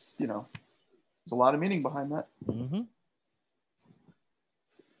 It's, there's a lot of meaning behind that. Mm-hmm.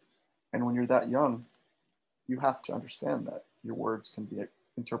 And when you're that young, you have to understand that your words can be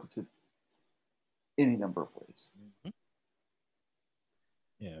interpreted any number of ways. Mm-hmm.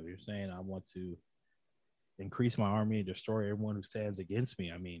 Yeah, if you're saying I want to increase my army and destroy everyone who stands against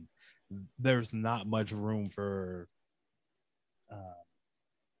me, I mean, there's not much room for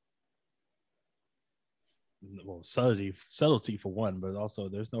well, subtlety for one, but also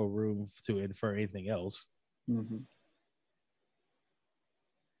there's no room to infer anything else. Mm-hmm.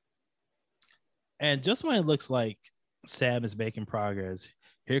 And just when it looks like Sam is making progress,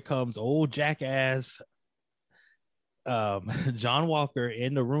 here comes old jackass John Walker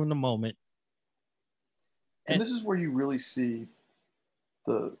in the room the moment. And this is where you really see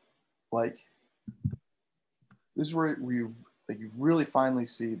the, like, this is where you really finally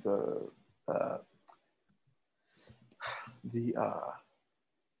see the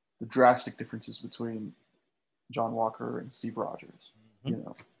drastic differences between John Walker and Steve Rogers.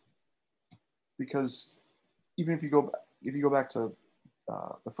 Mm-hmm. Because even if you go back to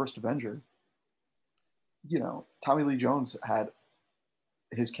the first Avenger, Tommy Lee Jones had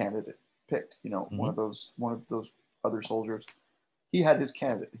his candidate picked. Mm-hmm. one of those other soldiers, he had his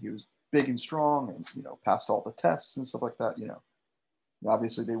candidate. He was big and strong, and passed all the tests and stuff like that.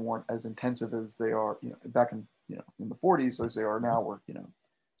 Obviously they weren't as intensive as they are back in in the 40s as they are now, where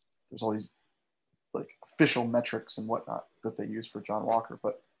there's all these like official metrics and whatnot that they use for John Walker,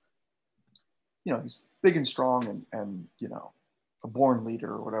 but he's big and strong and a born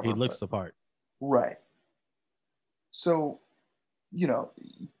leader or whatever. He looks the part, right? So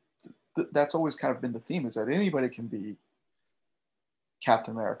that's always kind of been the theme, is that anybody can be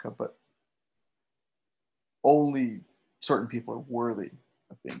Captain America, but only certain people are worthy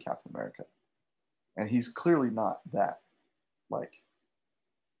of being Captain America. And he's clearly not that. Like,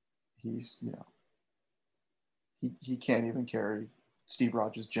 he's, he can't even carry Steve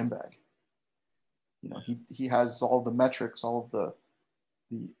Rogers' gym bag. He has all the metrics, all of the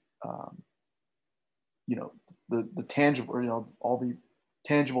the tangible, or, all the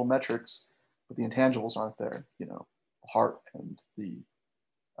tangible metrics, but the intangibles aren't there. Heart and the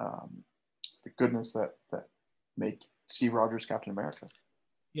goodness that make Steve Rogers Captain America.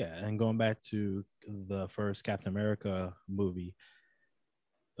 Yeah, and going back to the first Captain America movie,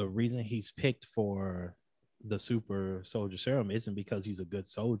 the reason he's picked for the super soldier serum isn't because he's a good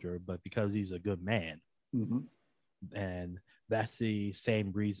soldier, but because he's a good man. Mm-hmm. And that's the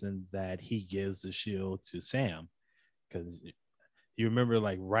same reason that he gives the shield to Sam. Because you remember,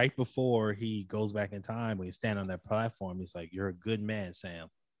 like, right before he goes back in time, when he's standing on that platform, he's like, "You're a good man, Sam."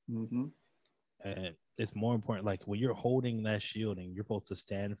 Mm-hmm. And it's more important, like, when you're holding that shield and you're supposed to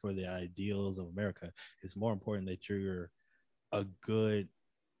stand for the ideals of America, it's more important that you're a good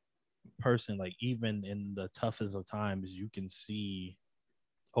person. Like, even in the toughest of times, you can see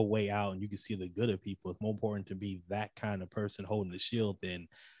a way out and you can see the good of people. It's more important to be that kind of person holding the shield than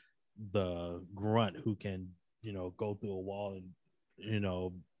the grunt who can, go through a wall and,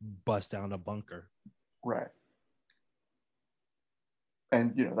 bust down a bunker. Right.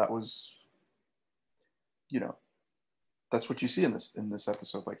 And that was, that's what you see in this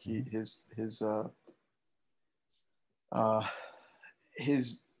episode. Like, his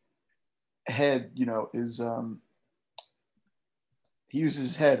head, is he uses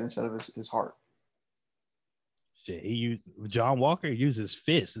his head instead of his heart. Shit, John Walker uses his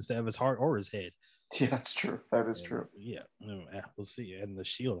fist instead of his heart or his head. Yeah, that's true. That is true. Yeah, we'll see. And the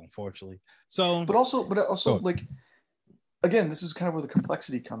shield, unfortunately. So, but also, like, again, this is kind of where the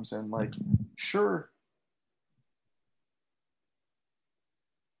complexity comes in. Like, sure,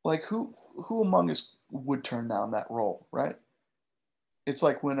 like who among us would turn down that role, right? It's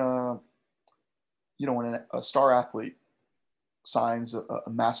like when when a star athlete signs a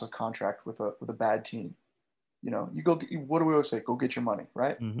massive contract with a bad team. You know, you go. What do we always say? Go get your money,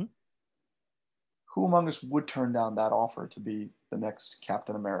 right? Mm-hmm. Who among us would turn down that offer to be the next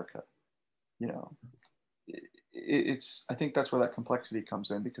Captain America? You know, it's. I think that's where that complexity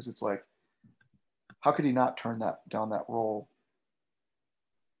comes in, because it's like, how could he not turn that down that role?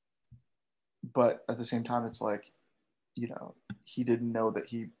 But at the same time, it's like, you know, he didn't know that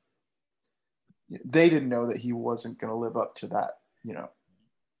they didn't know that he wasn't going to live up to that, you know,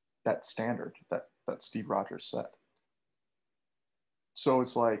 that standard that Steve Rogers set. So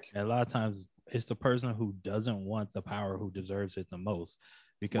it's like, And a lot of times it's the person who doesn't want the power who deserves it the most,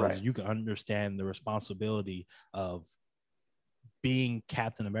 because right. you can understand the responsibility of being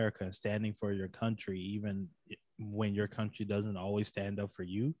Captain America and standing for your country, even when your country doesn't always stand up for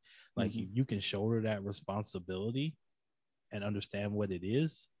you. Like, Mm-hmm. you can shoulder that responsibility and understand what it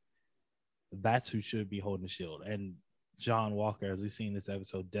is. That's who should be holding the shield. And John Walker, as we've seen this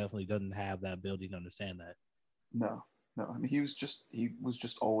episode, definitely doesn't have that ability to understand that. No, no. I mean, he was just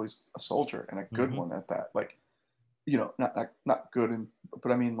always a soldier, and a good Mm-hmm. one at that. Like, you know, not good,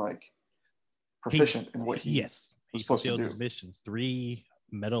 but I mean, like, proficient in what he Yes, was he supposed to fulfilled do. his missions. 3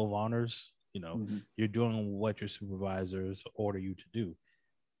 Medal of Honors. You know, Mm-hmm. you're doing what your supervisors order you to do.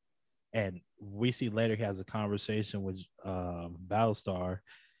 And we see later he has a conversation with Battlestar,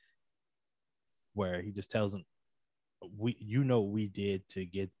 where he just tells him, you know, we did to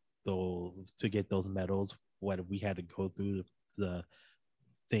get those medals, what we had to go through, the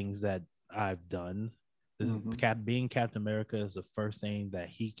things that I've done. This is Mm-hmm. being Captain America is the first thing that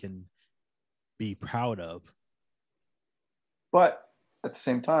he can be proud of. But at the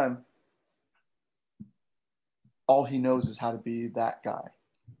same time, all he knows is how to be that guy.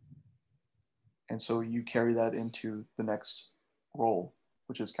 And so you carry that into the next role,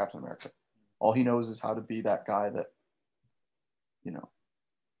 which is Captain America. All he knows is how to be that guy that, you know,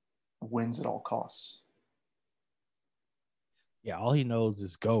 wins at all costs. Yeah, all he knows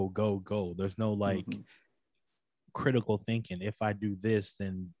is go, go, go. There's no like Mm-hmm. critical thinking. If I do this,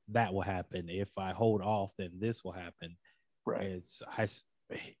 then that will happen. If I hold off, then this will happen. Right.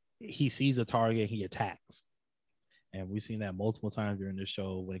 He sees a target, he attacks. And we've seen that multiple times during the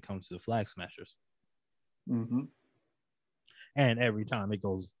show when it comes to the Flag Smashers. Mm-hmm. And every time it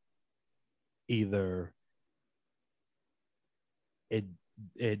goes either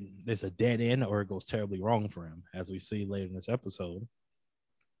it's a dead end or it goes terribly wrong for him, as we see later in this episode.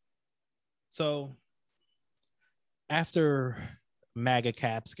 So after MAGA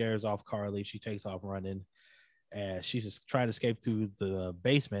Cap scares off Carly, she takes off running, and she's just trying to escape to the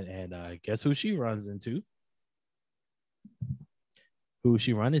basement. And guess who she runs into? Who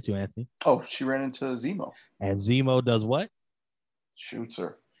she run into, Anthony? Oh, she ran into Zemo. And Zemo does what? Shoots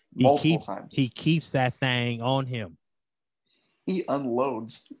her He multiple keeps times. he keeps that thing on him. He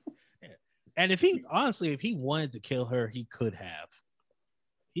unloads. And if he wanted to kill her, he could have.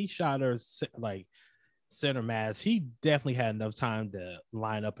 He shot her like center mass. He definitely had enough time to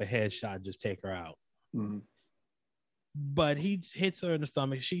line up a headshot and just take her out. Mm-hmm. But he hits her in the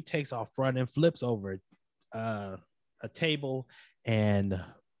stomach. She takes off running, flips over a table, and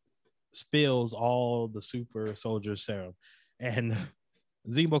spills all the super soldier serum. And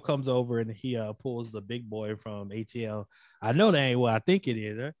Zemo comes over and he pulls the big boy from ATL. I know that ain't what I think it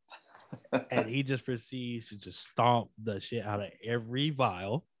is. And he just proceeds to just stomp the shit out of every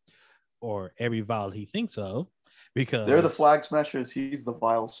vial, or every vial he thinks of, because they're the Flag Smashers. He's the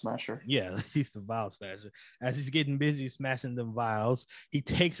Vial Smasher. Yeah, he's the vial smasher. As he's getting busy smashing them vials, he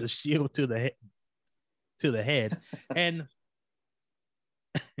takes a shield to the head, and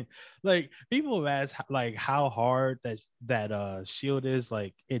like, people have asked like how hard that shield is.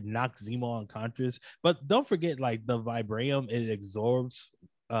 Like, it knocks Zemo unconscious, but don't forget, like, the vibranium, it absorbs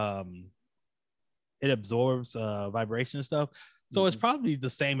vibration and stuff. So it's probably the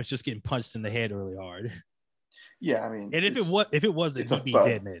same as just getting punched in the head really hard. Yeah, I mean, And if it wasn't, he'd be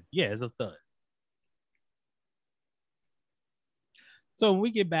dead, man. Yeah, it's a thud. So when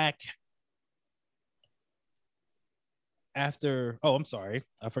we get back after, oh, I'm sorry,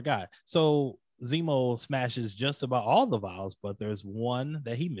 I forgot. So Zemo smashes just about all the vials, but there's one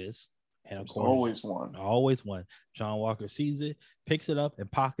that he missed. And of course, always one. John Walker sees it, picks it up, and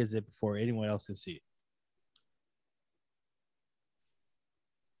pockets it before anyone else can see it.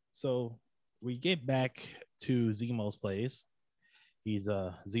 So we get back to Zemo's place.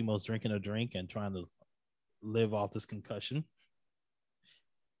 Zemo's drinking a drink and trying to live off this concussion.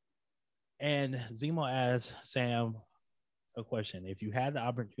 And Zemo asks Sam a question: if you had the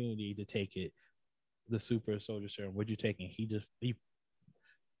opportunity to take it, the super soldier serum, would you take it? He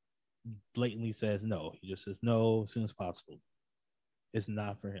blatantly says no. He just says no as soon as possible. it's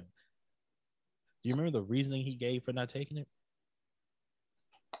not for him. Do you remember the reasoning he gave for not taking it?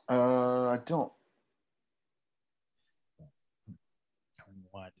 I don't. I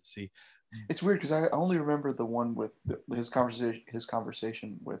wanted to see. It's weird because I only remember the one with his conversation. His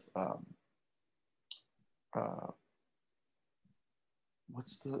conversation with uh,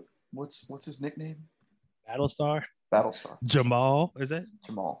 what's his nickname? Battlestar. Battlestar. Jamal, is it?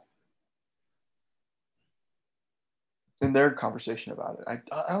 Jamal. In their conversation about it,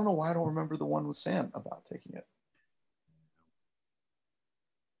 I don't know why I don't remember the one with Sam about taking it.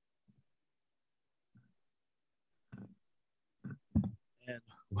 And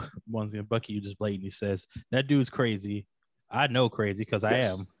once again, Bucky just blatantly says that dude's crazy. I know crazy because I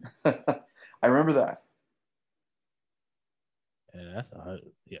am. I remember that. Yeah, that's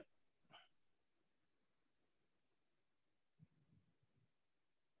yeah.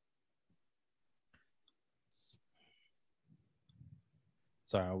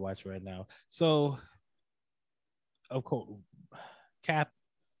 Sorry, I'll watch right now. So, of course, Cap,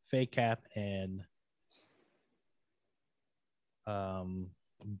 fake Cap, and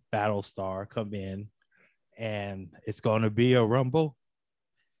Battlestar come in, and it's going to be a rumble.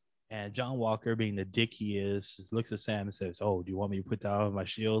 And John Walker, being the dick he is, just looks at Sam and says, "Oh, do you want me to put down my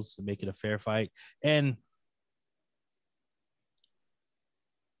shields to make it a fair fight?" And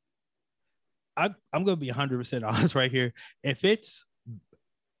I'm going to be 100% honest right here. If it's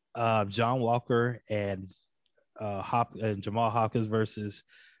John Walker and Jamal Hawkins versus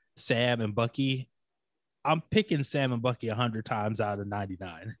Sam and Bucky, I'm picking Sam and Bucky 100 times out of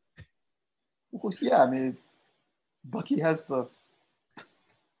 99. Well, yeah, I mean, Bucky he's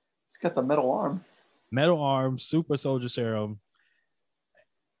got the metal arm, super soldier serum,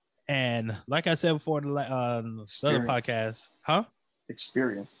 and like I said before, the other podcast,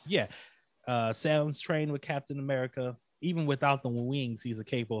 experience. Yeah, Sam's trained with Captain America. Even without the wings, he's a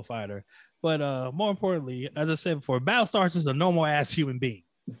capable fighter. But more importantly, as I said before, Battlestar is a normal ass human being.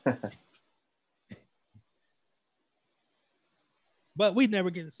 But we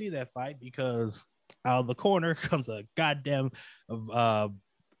never get to see that fight because out of the corner comes a goddamn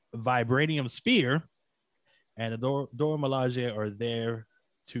vibranium spear, and the Dora Milaje are there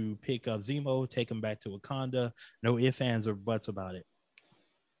to pick up Zemo, take him back to Wakanda. No ifs, ands, or buts about it.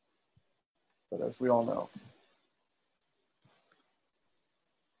 But as we all know,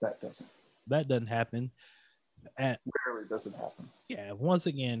 that doesn't happen. Rarely doesn't happen. Yeah, once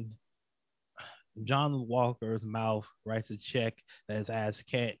again, John Walker's mouth writes a check that his ass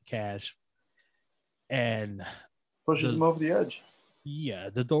can't cash and pushes him over the edge. Yeah,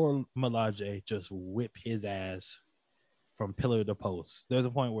 the Dora Milaje just whip his ass from pillar to post. There's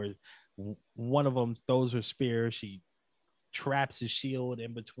a point where one of them throws her spear. She traps his shield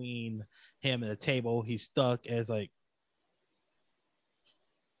in between him and the table. He's stuck. And it's like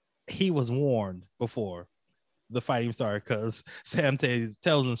he was warned before the fighting started because Sam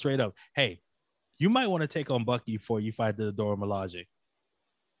tells him straight up, "Hey, you might want to take on Bucky before you fight the Dora Milaje."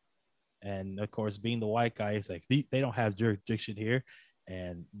 And of course, being the white guy, it's like they don't have jurisdiction here.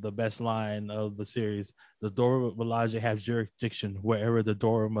 And the best line of the series, the Dora Milaje has jurisdiction wherever the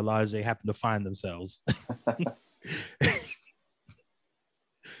Dora Milaje happen to find themselves.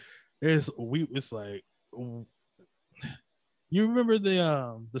 It's like, you remember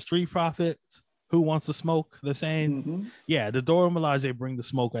the Street Profits, Who Wants to Smoke? They're saying, yeah, the Dora Milaje bring the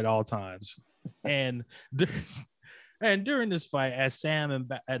smoke at all times. And during this fight, as Sam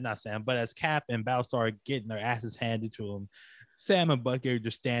and as Cap and Battlestar are getting their asses handed to them, Sam and Bucky are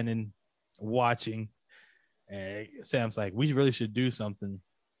just standing watching. And Sam's like, "We really should do something."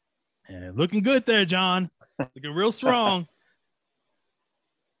 And looking good there, John. Looking real strong.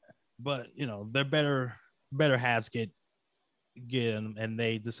 But their better halves get them, and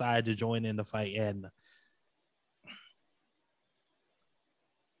they decide to join in the fight. And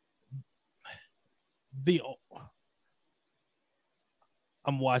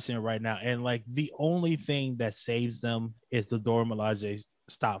I'm watching it right now, and like the only thing that saves them is the Dora Milaje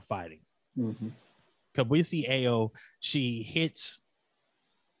stop fighting. Because we see Ayo, she hits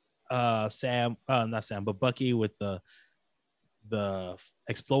not Sam, but Bucky with the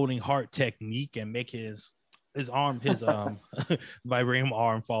exploding heart technique and make his vibranium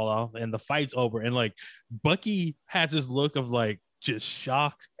arm fall off, and the fight's over. And like Bucky has this look of like just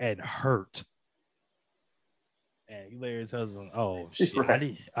shocked and hurt. And Larry tells him, "Oh shit,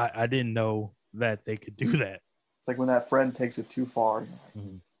 right. I didn't know that they could do that." It's like when that friend takes it too far. Like,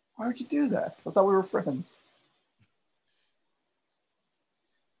 why would you do that? I thought we were friends.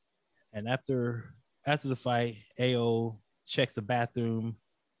 And after the fight, Ayo checks the bathroom,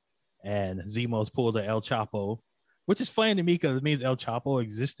 and Zemo's pulled the El Chapo, which is funny to me because it means El Chapo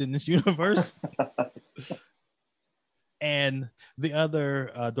exists in this universe. And the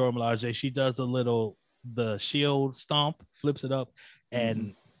other Dora Milaje, she does the shield stomp, flips it up,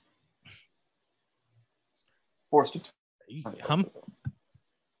 and forced it.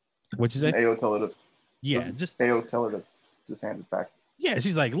 What'd you say? AO tell her to. Yeah, AO tell her to just hand it back. Yeah,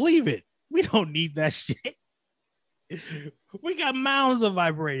 she's like, leave it. We don't need that shit. We got mounds of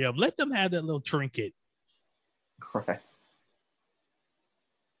vibranium. Let them have that little trinket. Right.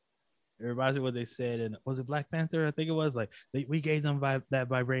 It reminds me of what they said, and was it Black Panther? I think it was like we gave them that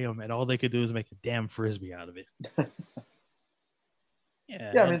vibranium, and all they could do is make a damn frisbee out of it.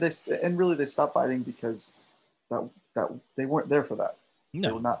 Yeah. I mean, they stopped fighting because that they weren't there for that. No.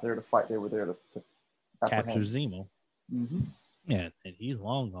 They were not there to fight. They were there to capture Zemo. Mm-hmm. Yeah, and he's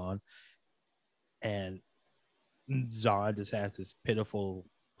long gone, and John just has this pitiful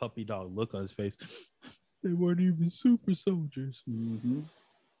puppy dog look on his face. They weren't even super soldiers. Mm-hmm.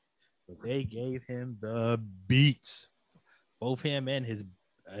 But they gave him the beats, both him and his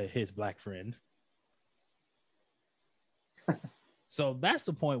black friend. So that's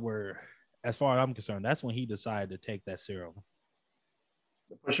the point where, as far as I'm concerned, that's when he decided to take that serum.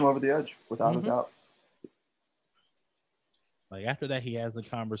 Push him over the edge, without a doubt. Like after that, he has a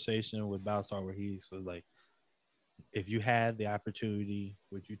conversation with Battlestar where he was like, if you had the opportunity,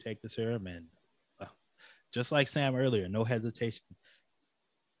 would you take the serum? And just like Sam earlier, no hesitation.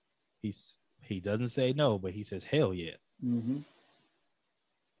 He doesn't say no, but he says hell yeah. Mm-hmm.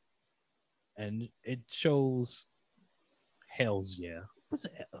 And it shows hells yeah. What's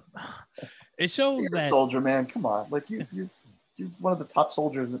it? It shows You're that a soldier, man. Come on, like you're one of the top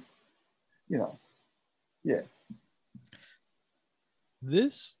soldiers. That, yeah.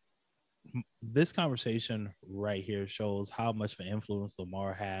 This conversation right here shows how much of an influence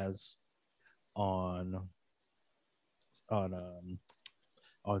Lamar has on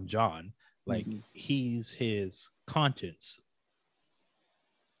John. Like he's his conscience.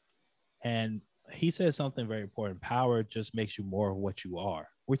 And he says something very important. Power just makes you more of what you are,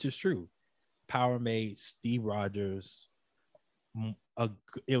 which is true. Power made Steve Rogers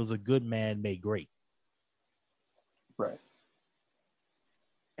it was a good man made great. Right.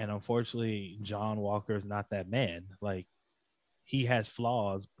 And unfortunately, John Walker is not that man. Like he has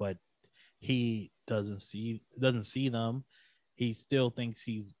flaws, but he doesn't see them. He still thinks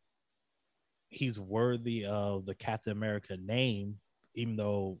he's worthy of the Captain America name, even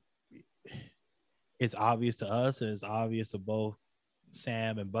though it's obvious to us and it's obvious to both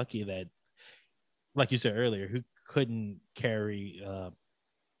Sam and Bucky that, like you said earlier, who couldn't carry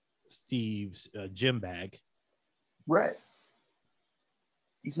Steve's gym bag. Right.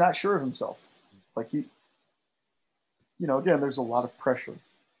 He's not sure of himself. Like again, there's a lot of pressure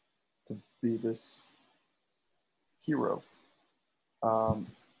to be this hero.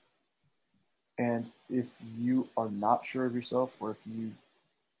 And if you are not sure of yourself, or if you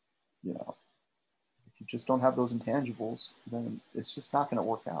just don't have those intangibles, then it's just not going to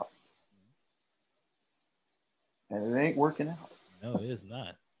work out. And it ain't working out. No, it is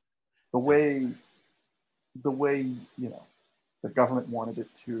not. The way the government wanted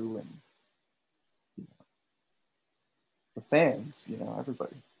it to, and the fans,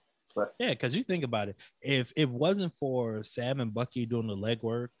 everybody. But yeah, because you think about it, if it wasn't for Sam and Bucky doing the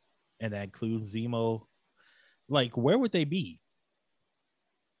legwork, and that includes Zemo, like where would they be?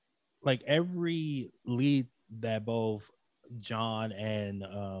 Like every lead that both John and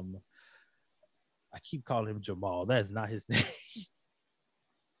I keep calling him Jamal. That is not his name.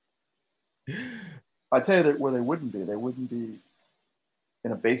 I tell you that where they wouldn't be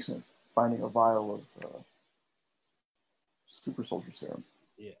in a basement finding a vial of super soldier serum.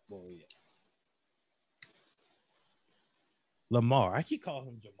 Yeah, well, yeah. Lamar. I keep calling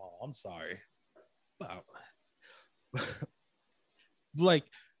him Jamal. I'm sorry. Wow. Like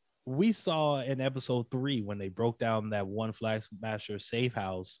we saw in episode 3 when they broke down that one Flag Smasher safe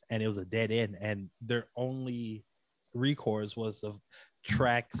house and it was a dead end, and their only recourse was to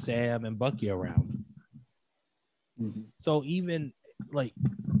track Sam and Bucky around. Mm-hmm. So even like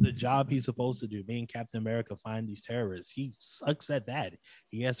the job he's supposed to do, being Captain America, find these terrorists, he sucks at that.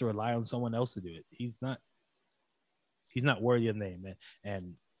 He has to rely on someone else to do it. He's not worthy of the name, man.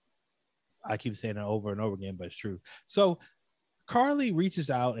 And I keep saying it over and over again, but it's true. So Carly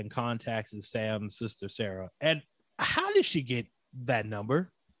reaches out and contacts Sam's sister, Sarah. And how did she get that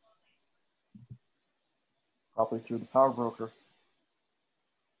number? Probably through the power broker.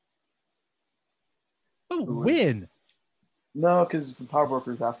 But when? No, because the power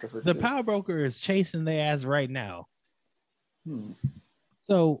broker is after her. The power broker is chasing their ass right now. Hmm.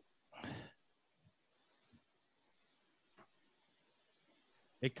 So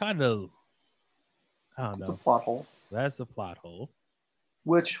It kind of, I don't It's a know. plot hole, That's a plot hole.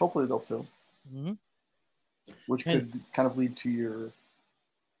 which hopefully they'll fill, Mm-hmm. which And could kind of lead to your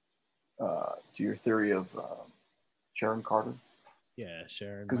theory of Sharon Carter, yeah,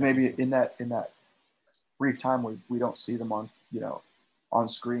 Sharon because might be. maybe in that brief time we don't see them on on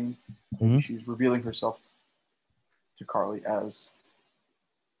screen, maybe Mhm. she's revealing herself to Carly as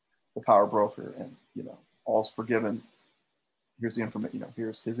the power broker, and all's forgiven. Here's the information.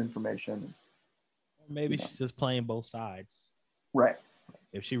 Here's his information. Maybe she's just playing both sides. Right.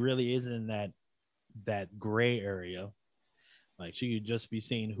 If she really is in that gray area, like she could just be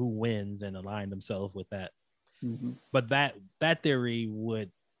seeing who wins and align themselves with that. Mm-hmm. But that theory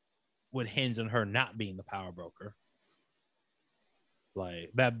would hinge on her not being the power broker.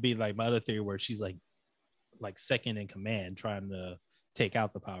 Like that'd be like my other theory where she's like second in command trying to take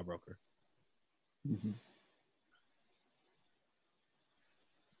out the power broker. Mm-hmm.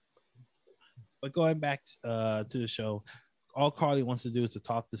 But going back to the show, all Carly wants to do is to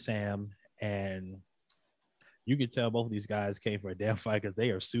talk to Sam, and you can tell both of these guys came for a damn fight because they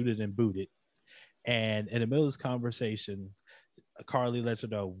are suited and booted. And in the middle of this conversation, Carly lets her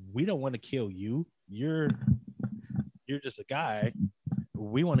know, we don't want to kill you. You're just a guy.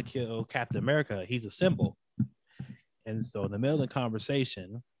 We want to kill Captain America. He's a symbol. And so in the middle of the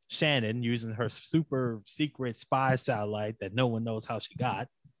conversation, Shannon, using her super secret spy satellite that no one knows how she got,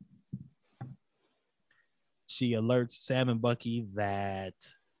 she alerts Sam and Bucky that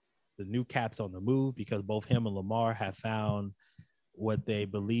the new Cap's on the move because both him and Lamar have found what they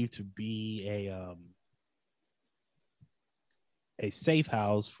believe to be a safe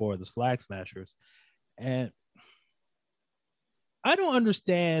house for the Slag Smashers. And I don't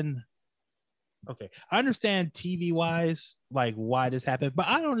understand. Okay, I understand TV wise, like why this happened, but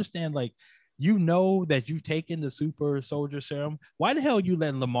I don't understand, like, that you've taken the super soldier serum. Why the hell are you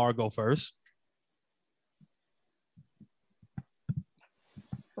letting Lamar go first?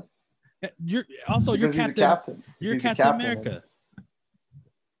 You're Because he's a captain. You're He's a Captain captain, America.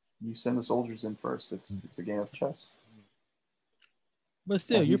 you send the soldiers in first. It's a game of chess. But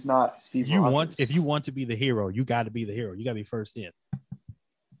still, he's not Steve Rogers. If you want to be the hero, you got to be the hero. You got to be first in.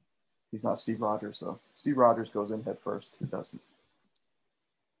 He's not Steve Rogers, though. Steve Rogers goes in head first. He doesn't.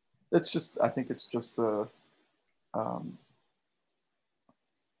 I think it's just the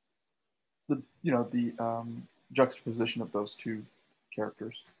juxtaposition of those two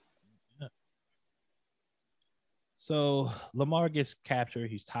characters. Yeah. So Lamar gets captured.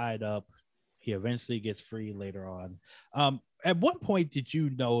 He's tied up. He eventually gets free later on. At what point did you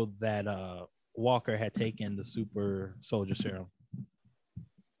know that Walker had taken the super soldier serum?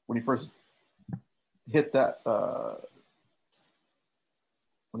 When he first hit that,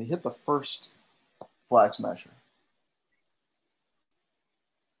 when he hit the first Flag Smasher,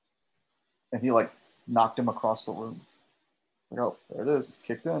 and he knocked him across the room. It's like, oh, there it is. It's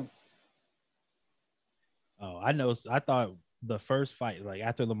kicked in. Oh, I know. I thought the first fight, like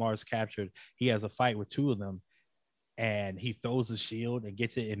after Lamar's captured, he has a fight with two of them, and he throws the shield and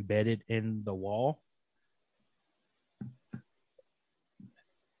gets it embedded in the wall.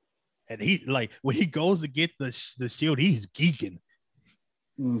 And he's like, when he goes to get the shield, he's geeking.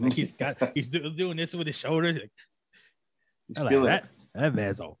 Mm-hmm. Like he's doing this with his shoulder. Like, he's feeling like, that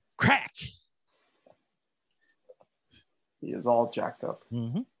man's on crack. He is all jacked up.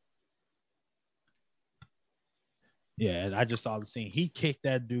 Mm-hmm. Yeah, and I just saw the scene. He kicked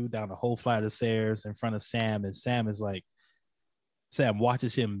that dude down the whole flight of stairs in front of Sam, and Sam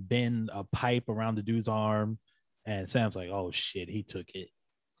watches him bend a pipe around the dude's arm, and Sam's like, "Oh shit, he took it."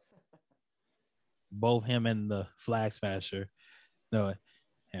 Both him and the Flag Smasher. No,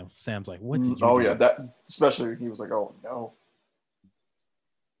 and Sam's like, "What did you?" Oh do? Yeah, that especially he was like, "Oh no."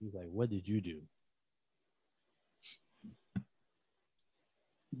 He's like, "What did you do?"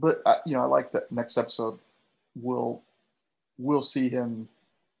 But I like that next episode. We'll see him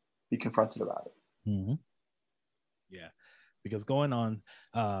be confronted about it. Mm-hmm. Yeah, because going on,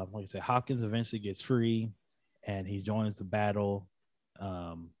 like I said, Hopkins eventually gets free, and he joins the battle.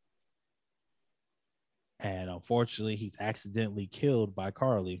 And unfortunately, he's accidentally killed by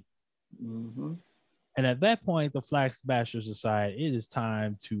Carly. Mm-hmm. And at that point, the Flag Smashers decide it is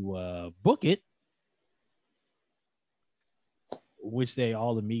time to book it, which they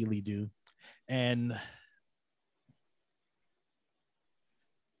all immediately do. And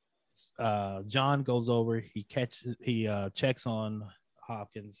John goes over. He checks on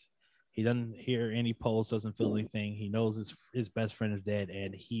Hopkins. He doesn't hear any pulse, doesn't feel anything. He knows his best friend is dead,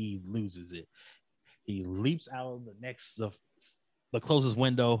 and he loses it. He leaps out of the closest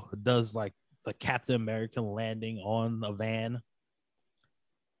window, does like the Captain American landing on a van,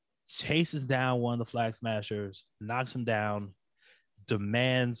 chases down one of the Flag Smashers, knocks him down,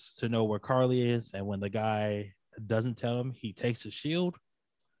 demands to know where Carly is, and when the guy doesn't tell him, he takes the shield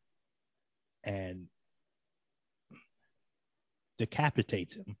and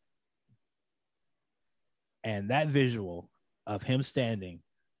decapitates him. And that visual of him standing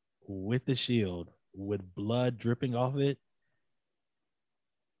with the shield with blood dripping off it,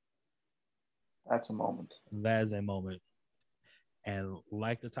 that's a moment. That is a moment. And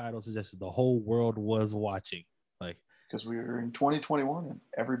like the title suggested, the whole world was watching. Like, because we were in 2021 and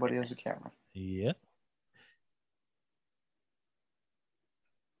everybody has a camera. Yeah.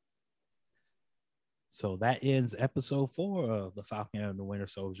 So that ends episode 4 of The Falcon and the Winter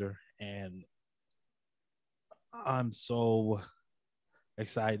Soldier. And I'm so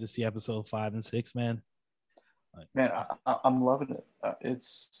excited to see episode 5 and 6, man. Man, I'm loving it.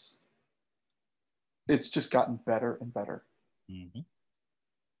 It's just gotten better and better. Mm-hmm.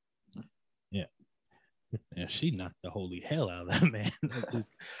 Yeah. And she knocked the holy hell out of that man.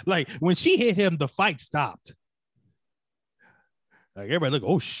 Like when she hit him, the fight stopped. Like everybody look,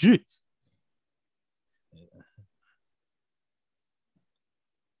 oh shit.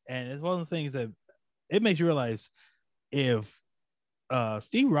 And it's one of the things that it makes you realize if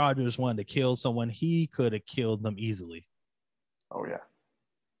Steve Rogers wanted to kill someone, he could have killed them easily. Oh yeah.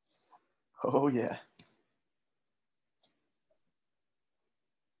 Oh yeah.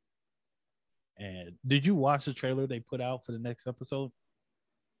 And did you watch the trailer they put out for the next episode?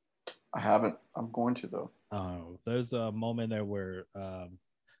 I haven't. I'm going to though. There's a moment there where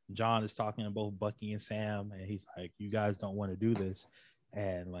John is talking to both Bucky and Sam, and he's like, "You guys don't want to do this."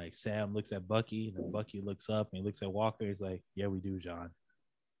 And like Sam looks at Bucky, and then Bucky looks up and he looks at Walker. He's like, "Yeah, we do, John."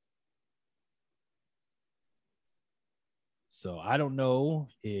 So I don't know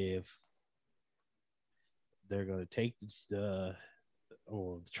if they're gonna take the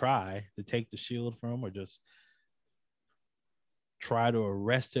or try to take the shield from him, or just try to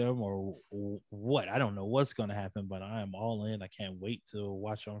arrest him, or what. I don't know what's gonna happen, but I am all in. I can't wait to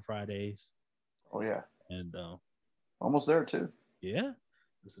watch on Fridays. Oh yeah. And almost there too. Yeah,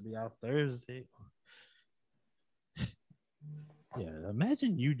 this will be out Thursday. Yeah,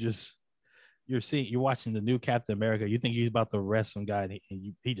 imagine you're watching the new Captain America. You think he's about to arrest some guy, and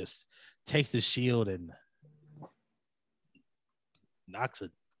he just takes the shield and knocks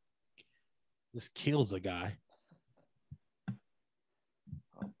it, just kills a guy.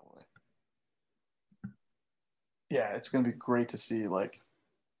 Oh boy. Yeah, it's gonna be great to see, like,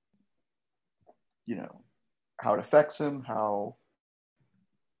 you know, how it affects him, how,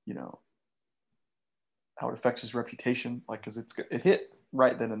 you know, how it affects his reputation, like, because it hit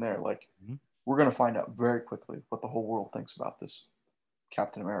right then and there. Like, mm-hmm. We're gonna find out very quickly what the whole world thinks about this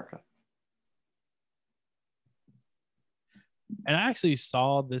Captain America. And I actually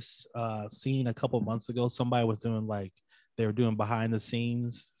saw this scene a couple months ago. Somebody was doing they were doing behind the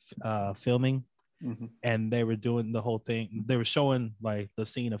scenes filming, mm-hmm. and they were doing the whole thing. They were showing like the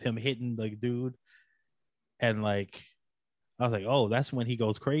scene of him hitting the dude, and like I was like, oh, that's when he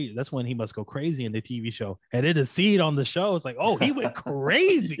goes crazy. That's when he must go crazy in the TV show. And then to see it on the show, it's like, oh, he went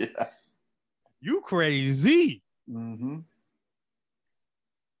crazy. Yeah. You crazy. Mm-hmm.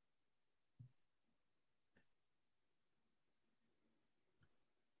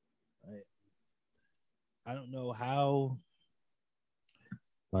 I don't know how,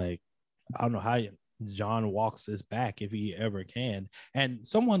 John walks this back if he ever can. And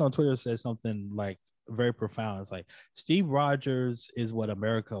someone on Twitter said something like very profound. It's like Steve Rogers is what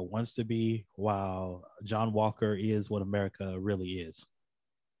America wants to be, while John Walker is what America really is.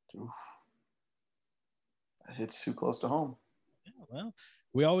 Oof. It's too close to home. Yeah, well,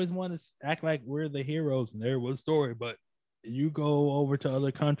 we always want to act like we're the heroes and there was a story, but you go over to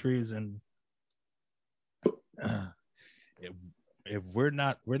other countries and if we're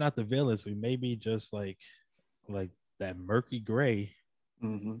not the villains, we may be just like that murky gray.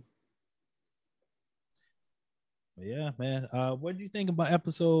 Mm-hmm. Yeah, man. What do you think about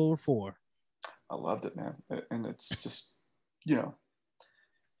episode 4? I loved it, man, and it's just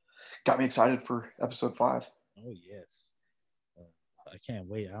got me excited for episode 5. Oh yes, I can't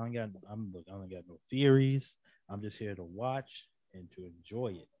wait. I don't got no theories. I'm just here to watch and to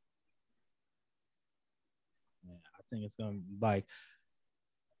enjoy it. Man, I think it's gonna be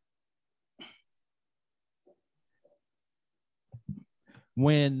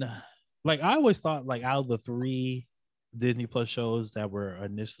I always thought out of the 3 Disney Plus shows that were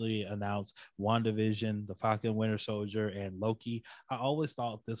initially announced, WandaVision, The Falcon Winter Soldier, and Loki, I always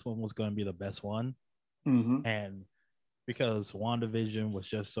thought this one was going to be the best one. Mm-hmm. And because WandaVision was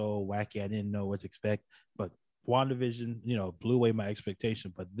just so wacky, I didn't know what to expect. But WandaVision, blew away my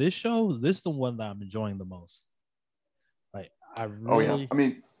expectation. But this show, this is the one that I'm enjoying the most. Like, I really. Oh yeah, I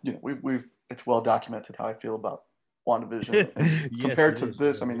mean, we've it's well documented how I feel about WandaVision, and Yes, compared to is,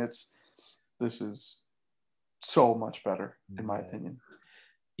 this, I mean, this is so much better in my opinion.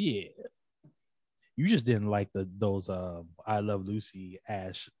 Yeah, you just didn't like those I Love Lucy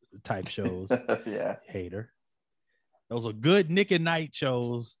Ash type shows. Yeah, hater. Those are good Nick and Night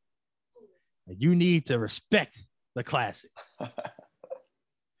shows. You need to respect the classic.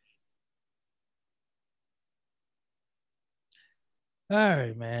 All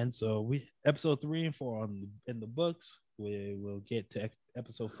right, man. So we episode 3 and 4 in the books. We will get to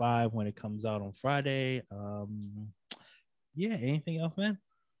episode 5 when it comes out on Friday. Yeah. Anything else, man?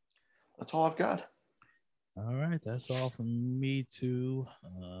 That's all I've got. All right, that's all from me too.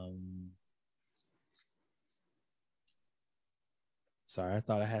 Sorry, I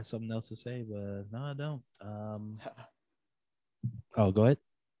thought I had something else to say, but no, I don't. Oh, go ahead.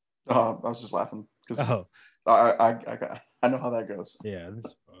 I was just laughing because I know how that goes. Yeah,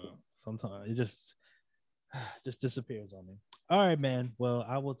 sometimes it just disappears on me. All right, man. Well,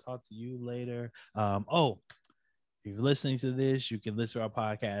 I will talk to you later. If you're listening to this, you can listen to our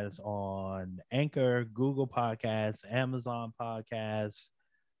podcast on Anchor, Google Podcasts, Amazon Podcasts,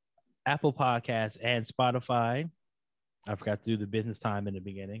 Apple Podcasts, and Spotify. I forgot to do the business time in the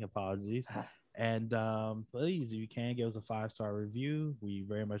beginning. Apologies. And please, if you can, give us a 5-star review. We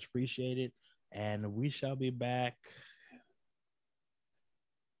very much appreciate it. And we shall be back.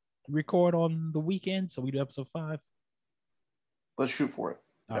 Record on the weekend. So we do episode 5. Let's shoot for it.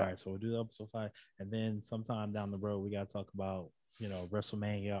 All right. So we'll do episode 5. And then sometime down the road, we got to talk about,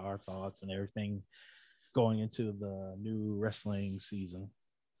 WrestleMania, our thoughts and everything going into the new wrestling season.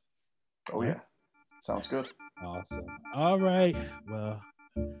 Oh, yeah. Sounds good. Awesome. All right. Well,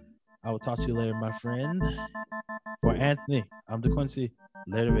 I will talk to you later, my friend. For Anthony, I'm DeQuincy.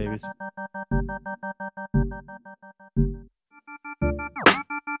 Later, babies.